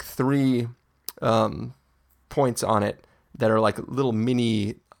with like 3 points on it that are like little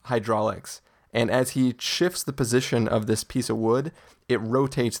mini hydraulics. And as he shifts the position of this piece of wood, it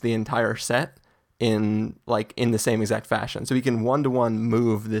rotates the entire set in the same exact fashion. So he can 1-to-1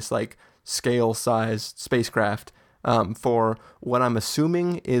 move this like scale-sized spacecraft for what I'm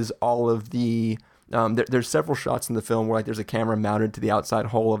assuming is all of the... there's several shots in the film where like there's a camera mounted to the outside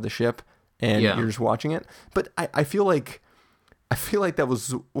hull of the ship, and you're just watching it. But I feel like that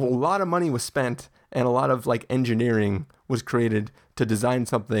was a lot of money was spent, and a lot of like engineering was created to design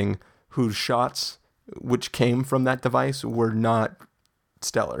something whose shots which came from that device were not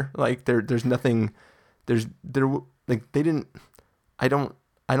stellar. Like there's nothing, like they didn't, I don't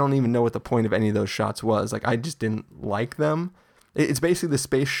even know what the point of any of those shots was. Like I just didn't like them. It's basically the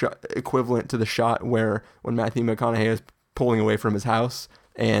space equivalent to the shot where when Matthew McConaughey is pulling away from his house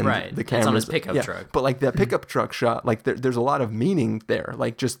and the camera's on his pickup truck. But like that pickup truck shot, like there's a lot of meaning there.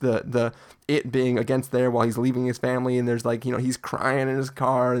 Like just the it being against there while he's leaving his family, and there's like, you know, he's crying in his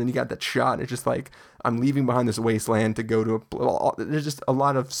car, and then you got that shot. It's just like, I'm leaving behind this wasteland to go to there's just a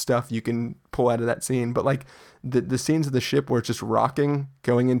lot of stuff you can pull out of that scene. But like the scenes of the ship where it's just rocking,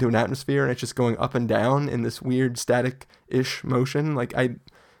 going into an atmosphere, and it's just going up and down in this weird static-ish motion. Like I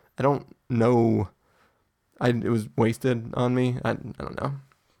don't know. It was wasted on me. I don't know.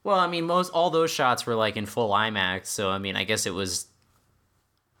 Well, I mean, all those shots were like in full IMAX, so I mean, I guess it was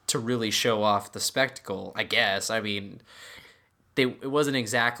to really show off the spectacle. I guess. I mean, it wasn't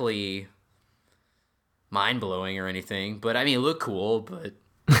exactly mind blowing or anything, but I mean, it looked cool. But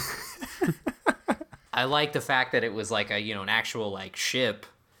I like the fact that it was like an actual like ship.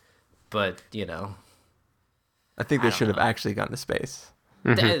 But I think they should have actually gone to space.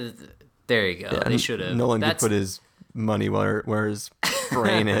 There you go. Yeah, they should have. Nolan could put his money where his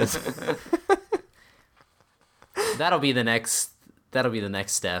brain is. That'll be the next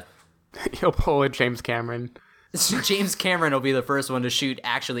step. He'll pull a James Cameron. James Cameron will be the first one to shoot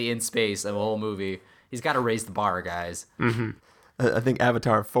actually in space of a whole movie. He's got to raise the bar, guys. Mm-hmm. I think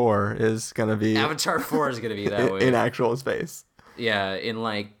Avatar 4 is gonna be. Avatar 4 is gonna be that way in actual space. Yeah, in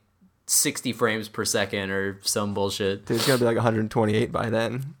like 60 frames per second or some bullshit. Dude, it's gonna be like 128 by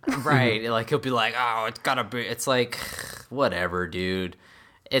then. Right, like he'll be like, oh, it's gotta be. It's like, whatever, dude.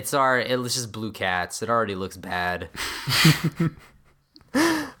 It's just Blue Cats. It already looks bad.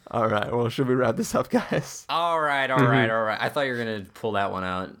 All right, well, should we wrap this up, guys? All right. I thought you were gonna pull that one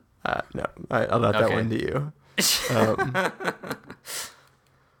out. No, I'll let that one to you.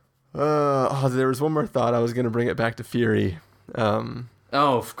 There was one more thought. I was gonna bring it back to Fury.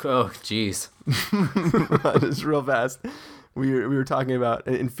 Jeez. Just real fast. We were talking about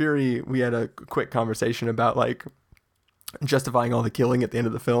in Fury. We had a quick conversation about like justifying all the killing at the end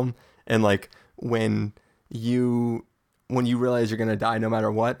of the film, and like when you realize you're gonna die no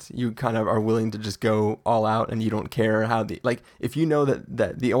matter what, you kind of are willing to just go all out, and you don't care how if you know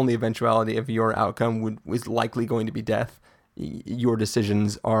that the only eventuality of your outcome was likely going to be death, your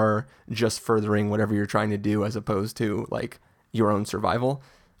decisions are just furthering whatever you're trying to do as opposed to like your own survival.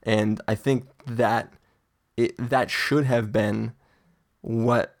 And I think that that should have been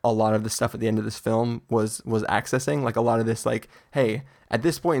what a lot of the stuff at the end of this film was accessing. Like a lot of this, like, hey, at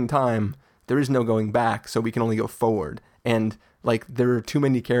this point in time, there is no going back, so we can only go forward. And like there are too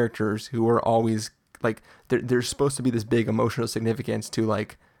many characters who are always like there's supposed to be this big emotional significance to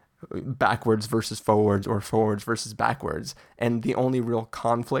like backwards versus forwards or forwards versus backwards. And the only real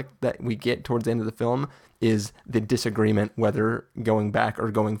conflict that we get towards the end of the film is the disagreement whether going back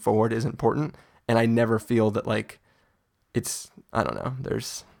or going forward is important. And I never feel that like it's, I don't know,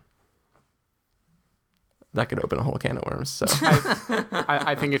 that could open a whole can of worms. So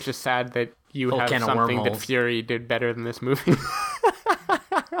I think it's just sad that you Whole have can of something that wormholes. Fury did better than this movie.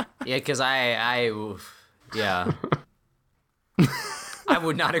 Yeah, because I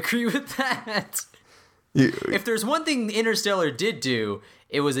would not agree with that. If there's one thing Interstellar did do,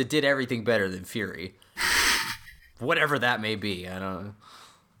 it did everything better than Fury. Whatever that may be, I don't know.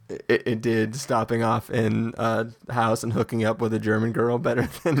 It did stopping off in a house and hooking up with a German girl better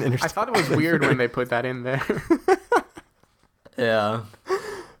than Interstellar. I thought it was weird when they put that in there. Yeah.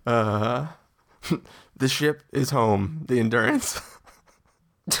 The ship is home. The Endurance.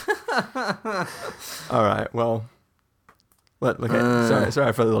 All right. Well,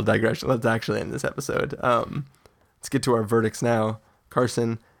 sorry for the little digression. Let's actually end this episode. Let's get to our verdicts now.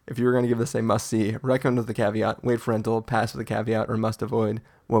 Carson, if you were going to give this a must-see, recommend with the caveat, wait for rental, pass with a caveat, or must avoid,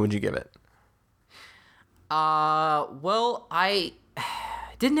 what would you give it? Well, I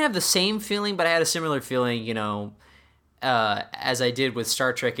didn't have the same feeling, but I had a similar feeling, as I did with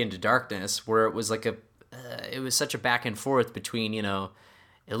Star Trek Into Darkness, where it was like it was such a back and forth between,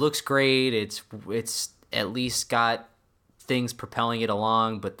 it looks great, it's at least got things propelling it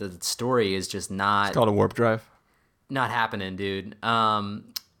along, but the story is just not. It's called a warp drive. Not happening, dude.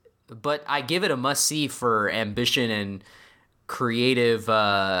 But I give it a must-see for ambition and creative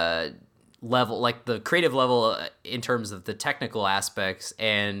level, like the creative level in terms of the technical aspects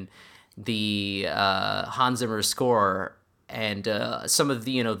and the Hans Zimmer score and some of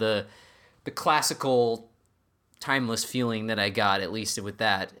the the classical timeless feeling that I got, at least with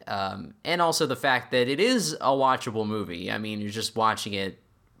that, and also the fact that it is a watchable movie. I mean, you're just watching it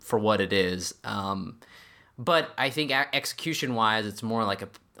for what it is. But I think execution-wise, it's more like a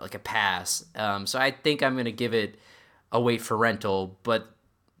pass. So I think I'm going to give it a wait for rental. But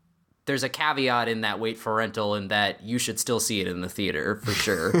there's a caveat in that wait for rental, in that you should still see it in the theater for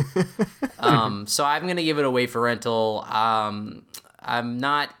sure. So I'm gonna give it a wait for rental.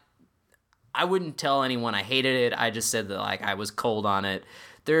 I wouldn't tell anyone I hated it. I just said that like I was cold on it.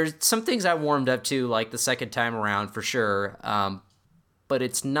 There's some things I warmed up to like the second time around for sure. But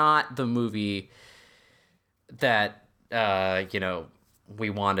it's not the movie that we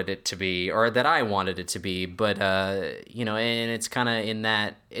wanted it to be, or that I wanted it to be. But and it's kind of in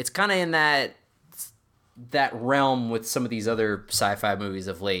that realm with some of these other sci-fi movies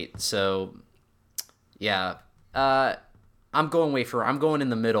of late. So yeah, I'm going in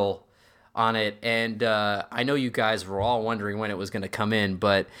the middle on it, and I know you guys were all wondering when it was going to come in,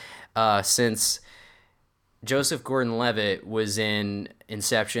 but since Joseph Gordon-Levitt was in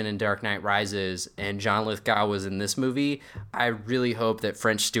Inception and Dark Knight Rises, and John Lithgow was in this movie, I really hope that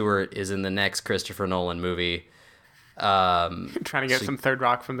French Stewart is in the next Christopher Nolan movie. Trying to get some Third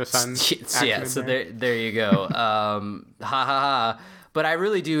Rock from the Sun. Yeah, so there you go. Ha ha ha. But I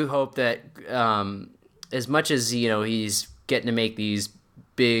really do hope that as much as he's getting to make these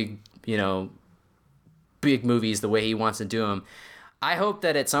big movies the way he wants to do them, I hope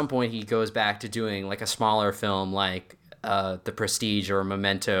that at some point he goes back to doing like a smaller film like The Prestige or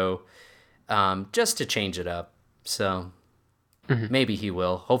Memento, just to change it up. So maybe he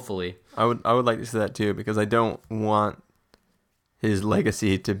will, hopefully. I would like to see that too, because I don't want his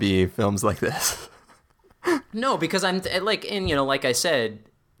legacy to be films like this. No, because I'm like, and like I said,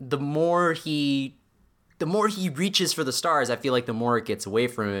 the more he reaches for the stars, I feel like the more it gets away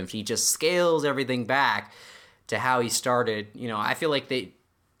from him. If he just scales everything back to how he started, I feel like they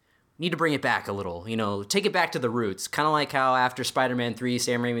need to bring it back a little, take it back to the roots. Kind of like how after Spider-Man 3,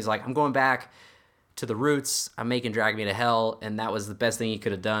 Sam Raimi's like, I'm going back to the roots. I'm making Drag Me to Hell, and that was the best thing he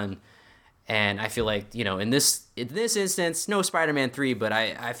could have done. And I feel like, in this instance, no Spider-Man 3, but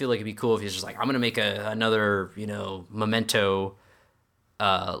I feel like it'd be cool if he's just like, I'm going to make another, Memento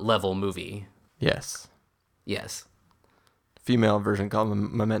level movie. Yes. Female version called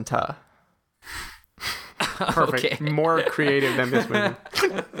Mementa. Perfect. Okay. More creative than this movie.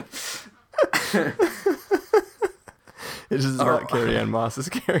 It's just about Carrie Ann Moss's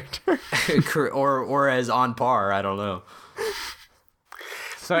character. or as on par, I don't know.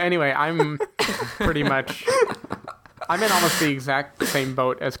 So anyway, I'm in almost the exact same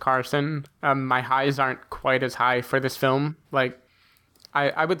boat as Carson. My highs aren't quite as high for this film. Like,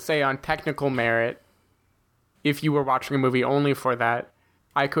 I would say on technical merit, if you were watching a movie only for that,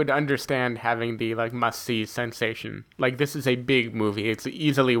 I could understand having the must-see sensation. Like, this is a big movie. It's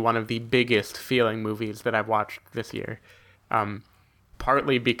easily one of the biggest feeling movies that I've watched this year.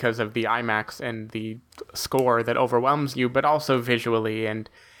 Partly because of the IMAX and the score that overwhelms you, but also visually. And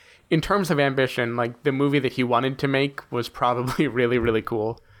in terms of ambition, the movie that he wanted to make was probably really, really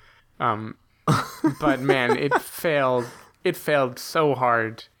cool. But man, it failed. It failed so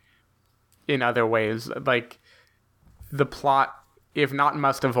hard in other ways. The plot, if not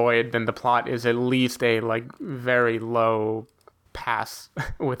must avoid, then the plot is at least a very low pass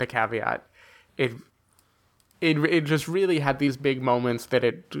with a caveat. It just really had these big moments that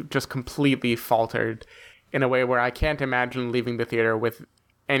it just completely faltered in a way where I can't imagine leaving the theater with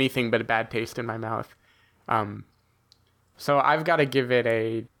anything but a bad taste in my mouth. So I've got to give it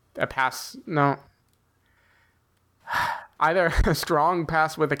a pass. No. Either a strong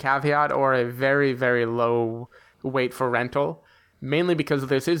pass with a caveat or a very, very low wait for rental. Mainly because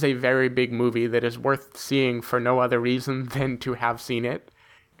this is a very big movie that is worth seeing for no other reason than to have seen it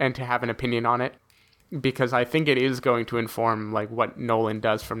and to have an opinion on it. Because I think it is going to inform what Nolan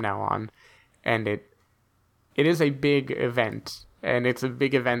does from now on. And it is a big event. And it's a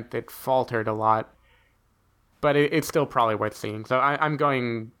big event that faltered a lot. But it's still probably worth seeing. So I'm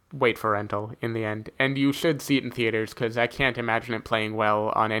going wait for rental in the end. And you should see it in theaters, because I can't imagine it playing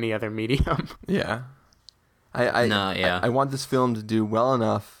well on any other medium. Yeah. I want this film to do well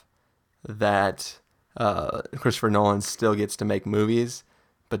enough that Christopher Nolan still gets to make movies,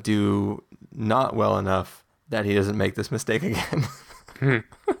 but do not well enough that he doesn't make this mistake again.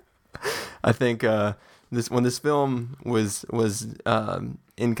 I think when this film was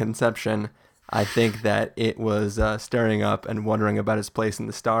in conception, I think that it was staring up and wondering about its place in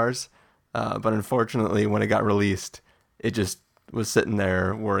the stars. But unfortunately, when it got released, it just was sitting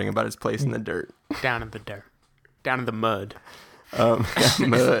there worrying about its place in the dirt. Down in the dirt. Down in the mud.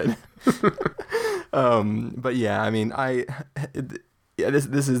 Mud. But yeah, I mean,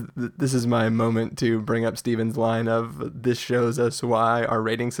 this is my moment to bring up Steven's line of this shows us why our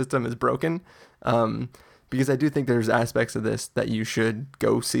rating system is broken. Because I do think there's aspects of this that you should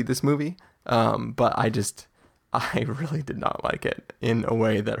go see this movie. But I really did not like it in a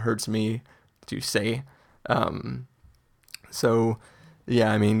way that hurts me to say. So,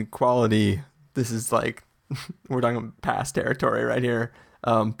 yeah, I mean, quality, this is like, we're talking past territory right here.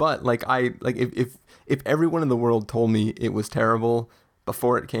 But like, if everyone in the world told me it was terrible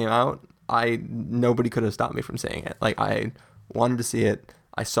before it came out, nobody could have stopped me from saying it. Like, I wanted to see it.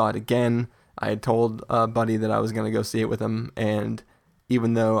 I saw it again. I had told a buddy that I was going to go see it with him. And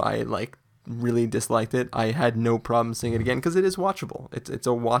even though I like really disliked it, I had no problem seeing it again because it is watchable. It's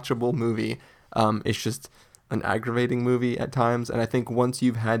a watchable movie. It's just an aggravating movie at times. And I think once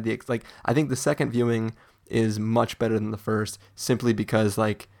you've had I think the second viewing is much better than the first, simply because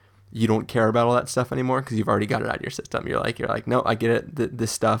like you don't care about all that stuff anymore because you've already got it out of your system. You're like, no, I get it.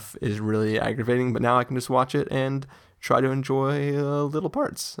 This stuff is really aggravating, but now I can just watch it and try to enjoy little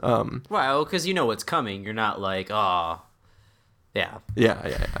parts. Well, because you know what's coming. You're not like, oh, yeah.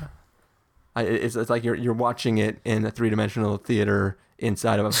 Yeah. It's like you're watching it in a 3-dimensional theater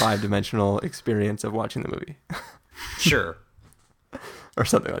inside of a 5-dimensional experience of watching the movie. Sure. Or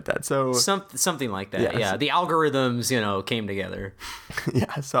something like that. So something like that. Yeah. The algorithms, came together.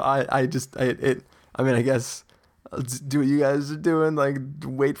 Yeah. So I mean, I guess do what you guys are doing, like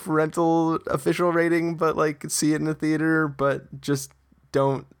wait for rental official rating, but like see it in the theater, but just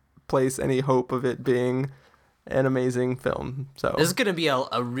don't place any hope of it being an amazing film. So this is gonna be a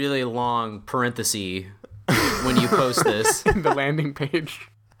really long parenthesis when you post this. The landing page.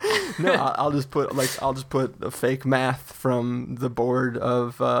 No, I'll just put a fake math from the board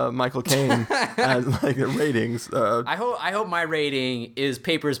of Michael Caine as like the ratings. I hope my rating is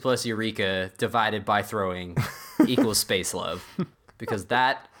Papers plus Eureka divided by throwing equals Space Love, because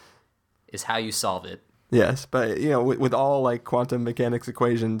that is how you solve it. Yes, but with all like quantum mechanics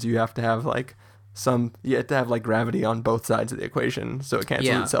equations, you have to have like gravity on both sides of the equation, so it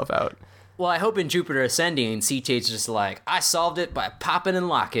cancels itself out. Well, I hope in Jupiter Ascending, CT's just like, I solved it by popping and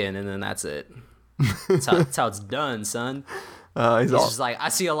locking, and then that's it. That's how it's done, son. He's just like, I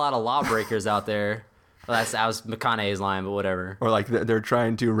see a lot of lawbreakers out there. Well, that was McConaughey's line, but whatever. Or like they're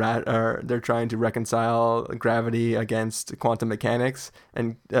trying to reconcile gravity against quantum mechanics,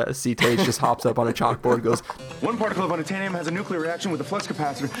 and CTH just hops up on a chalkboard and goes, one particle of unobtainium has a nuclear reaction with a flux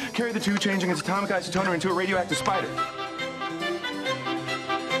capacitor. Carry the two, changing its atomic isotoner into a radioactive spider.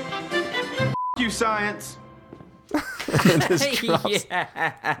 You, science. And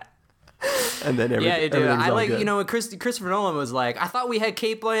Yeah. And then dude. I like, good. When Christopher Nolan was like, I thought we had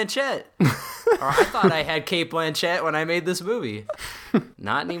Cate Blanchett. Or I thought I had Cate Blanchett when I made this movie.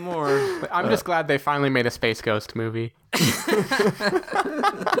 Not anymore. I'm just glad they finally made a Space Ghost movie.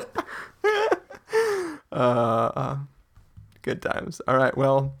 Good times. All right,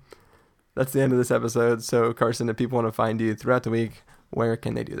 well, that's the end of this episode. So, Carson, if people want to find you throughout the week, where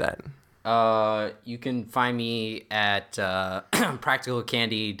can they do that? You can find me at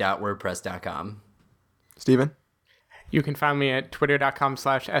practicalcandy.wordpress.com. Steven? You can find me at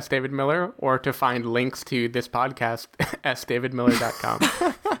twitter.com/sdavidmiller, or to find links to this podcast, sdavidmiller.com.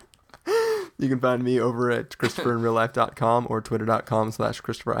 You can find me over at ChristopherInRealLife.com or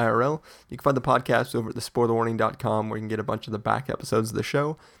twitter.com/ChristopherIRL. You can find the podcast over at thespoilerwarning.com, where you can get a bunch of the back episodes of the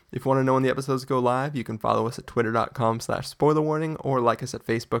show. If you want to know when the episodes go live, you can follow us at twitter.com/spoilerwarning or like us at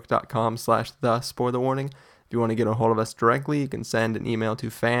facebook.com/thespoilerwarning. If you want to get a hold of us directly, you can send an email to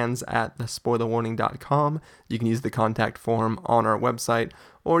fans@thespoilerwarning.com. You can use the contact form on our website,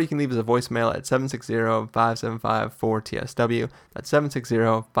 or you can leave us a voicemail at 760-575-4TSW. That's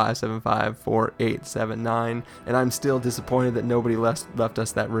 760-575-4879. And I'm still disappointed that nobody left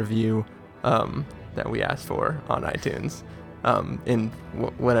us that review that we asked for on iTunes in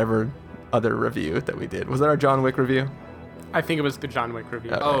whatever other review that we did. Was that our John Wick review? I think it was the John Wick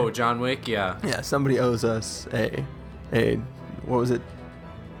review. Okay. Oh, John Wick, yeah. Yeah, somebody owes us a what was it?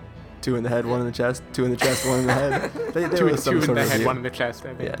 2 in the head, 1 in the chest, 2 in the chest, 1 in the head. They two owe us some in sort the of head, review. 1 in the chest,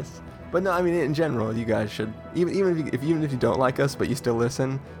 I think. Yes. But no, I mean, in general, you guys should, even if you don't like us, but you still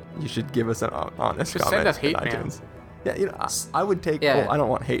listen, you should give us an honest Just comment. send us hate on mail. iTunes. Yeah, I would take, Yeah. well, I don't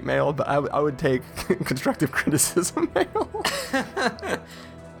want hate mail, but I would take constructive criticism mail.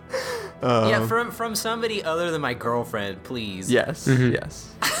 Yeah, from somebody other than my girlfriend, please. Yes, yes.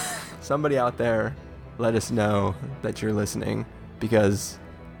 Somebody out there, let us know that you're listening, because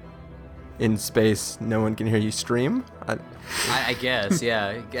in space, no one can hear you stream. I guess,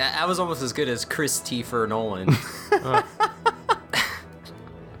 yeah. I was almost as good as Christopher Nolan.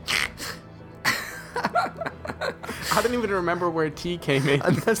 I don't even remember where T came in.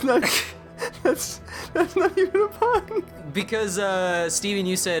 That's not even a pun. Because, Steven,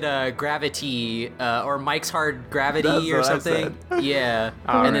 you said gravity, or Mike's Hard Gravity That's or what I something. said. Yeah.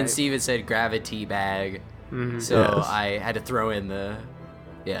 All and then right. Steven said gravity bag. So Yes. I had to throw in the,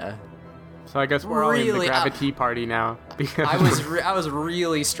 yeah. So I guess we're all in the Really, gravity party now. Because I was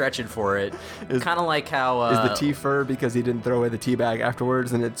really stretching for it. Kind of like how Is the tea fur because he didn't throw away the tea bag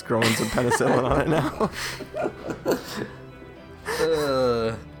afterwards and it's growing some penicillin on it now?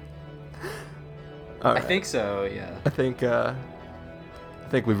 I think so, yeah. I think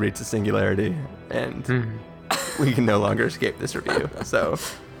we've reached a singularity and we can no longer escape this review. So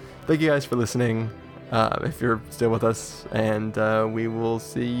thank you guys for listening. If you're still with us, and we will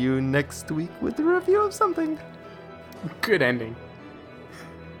see you next week with a review of something. good ending.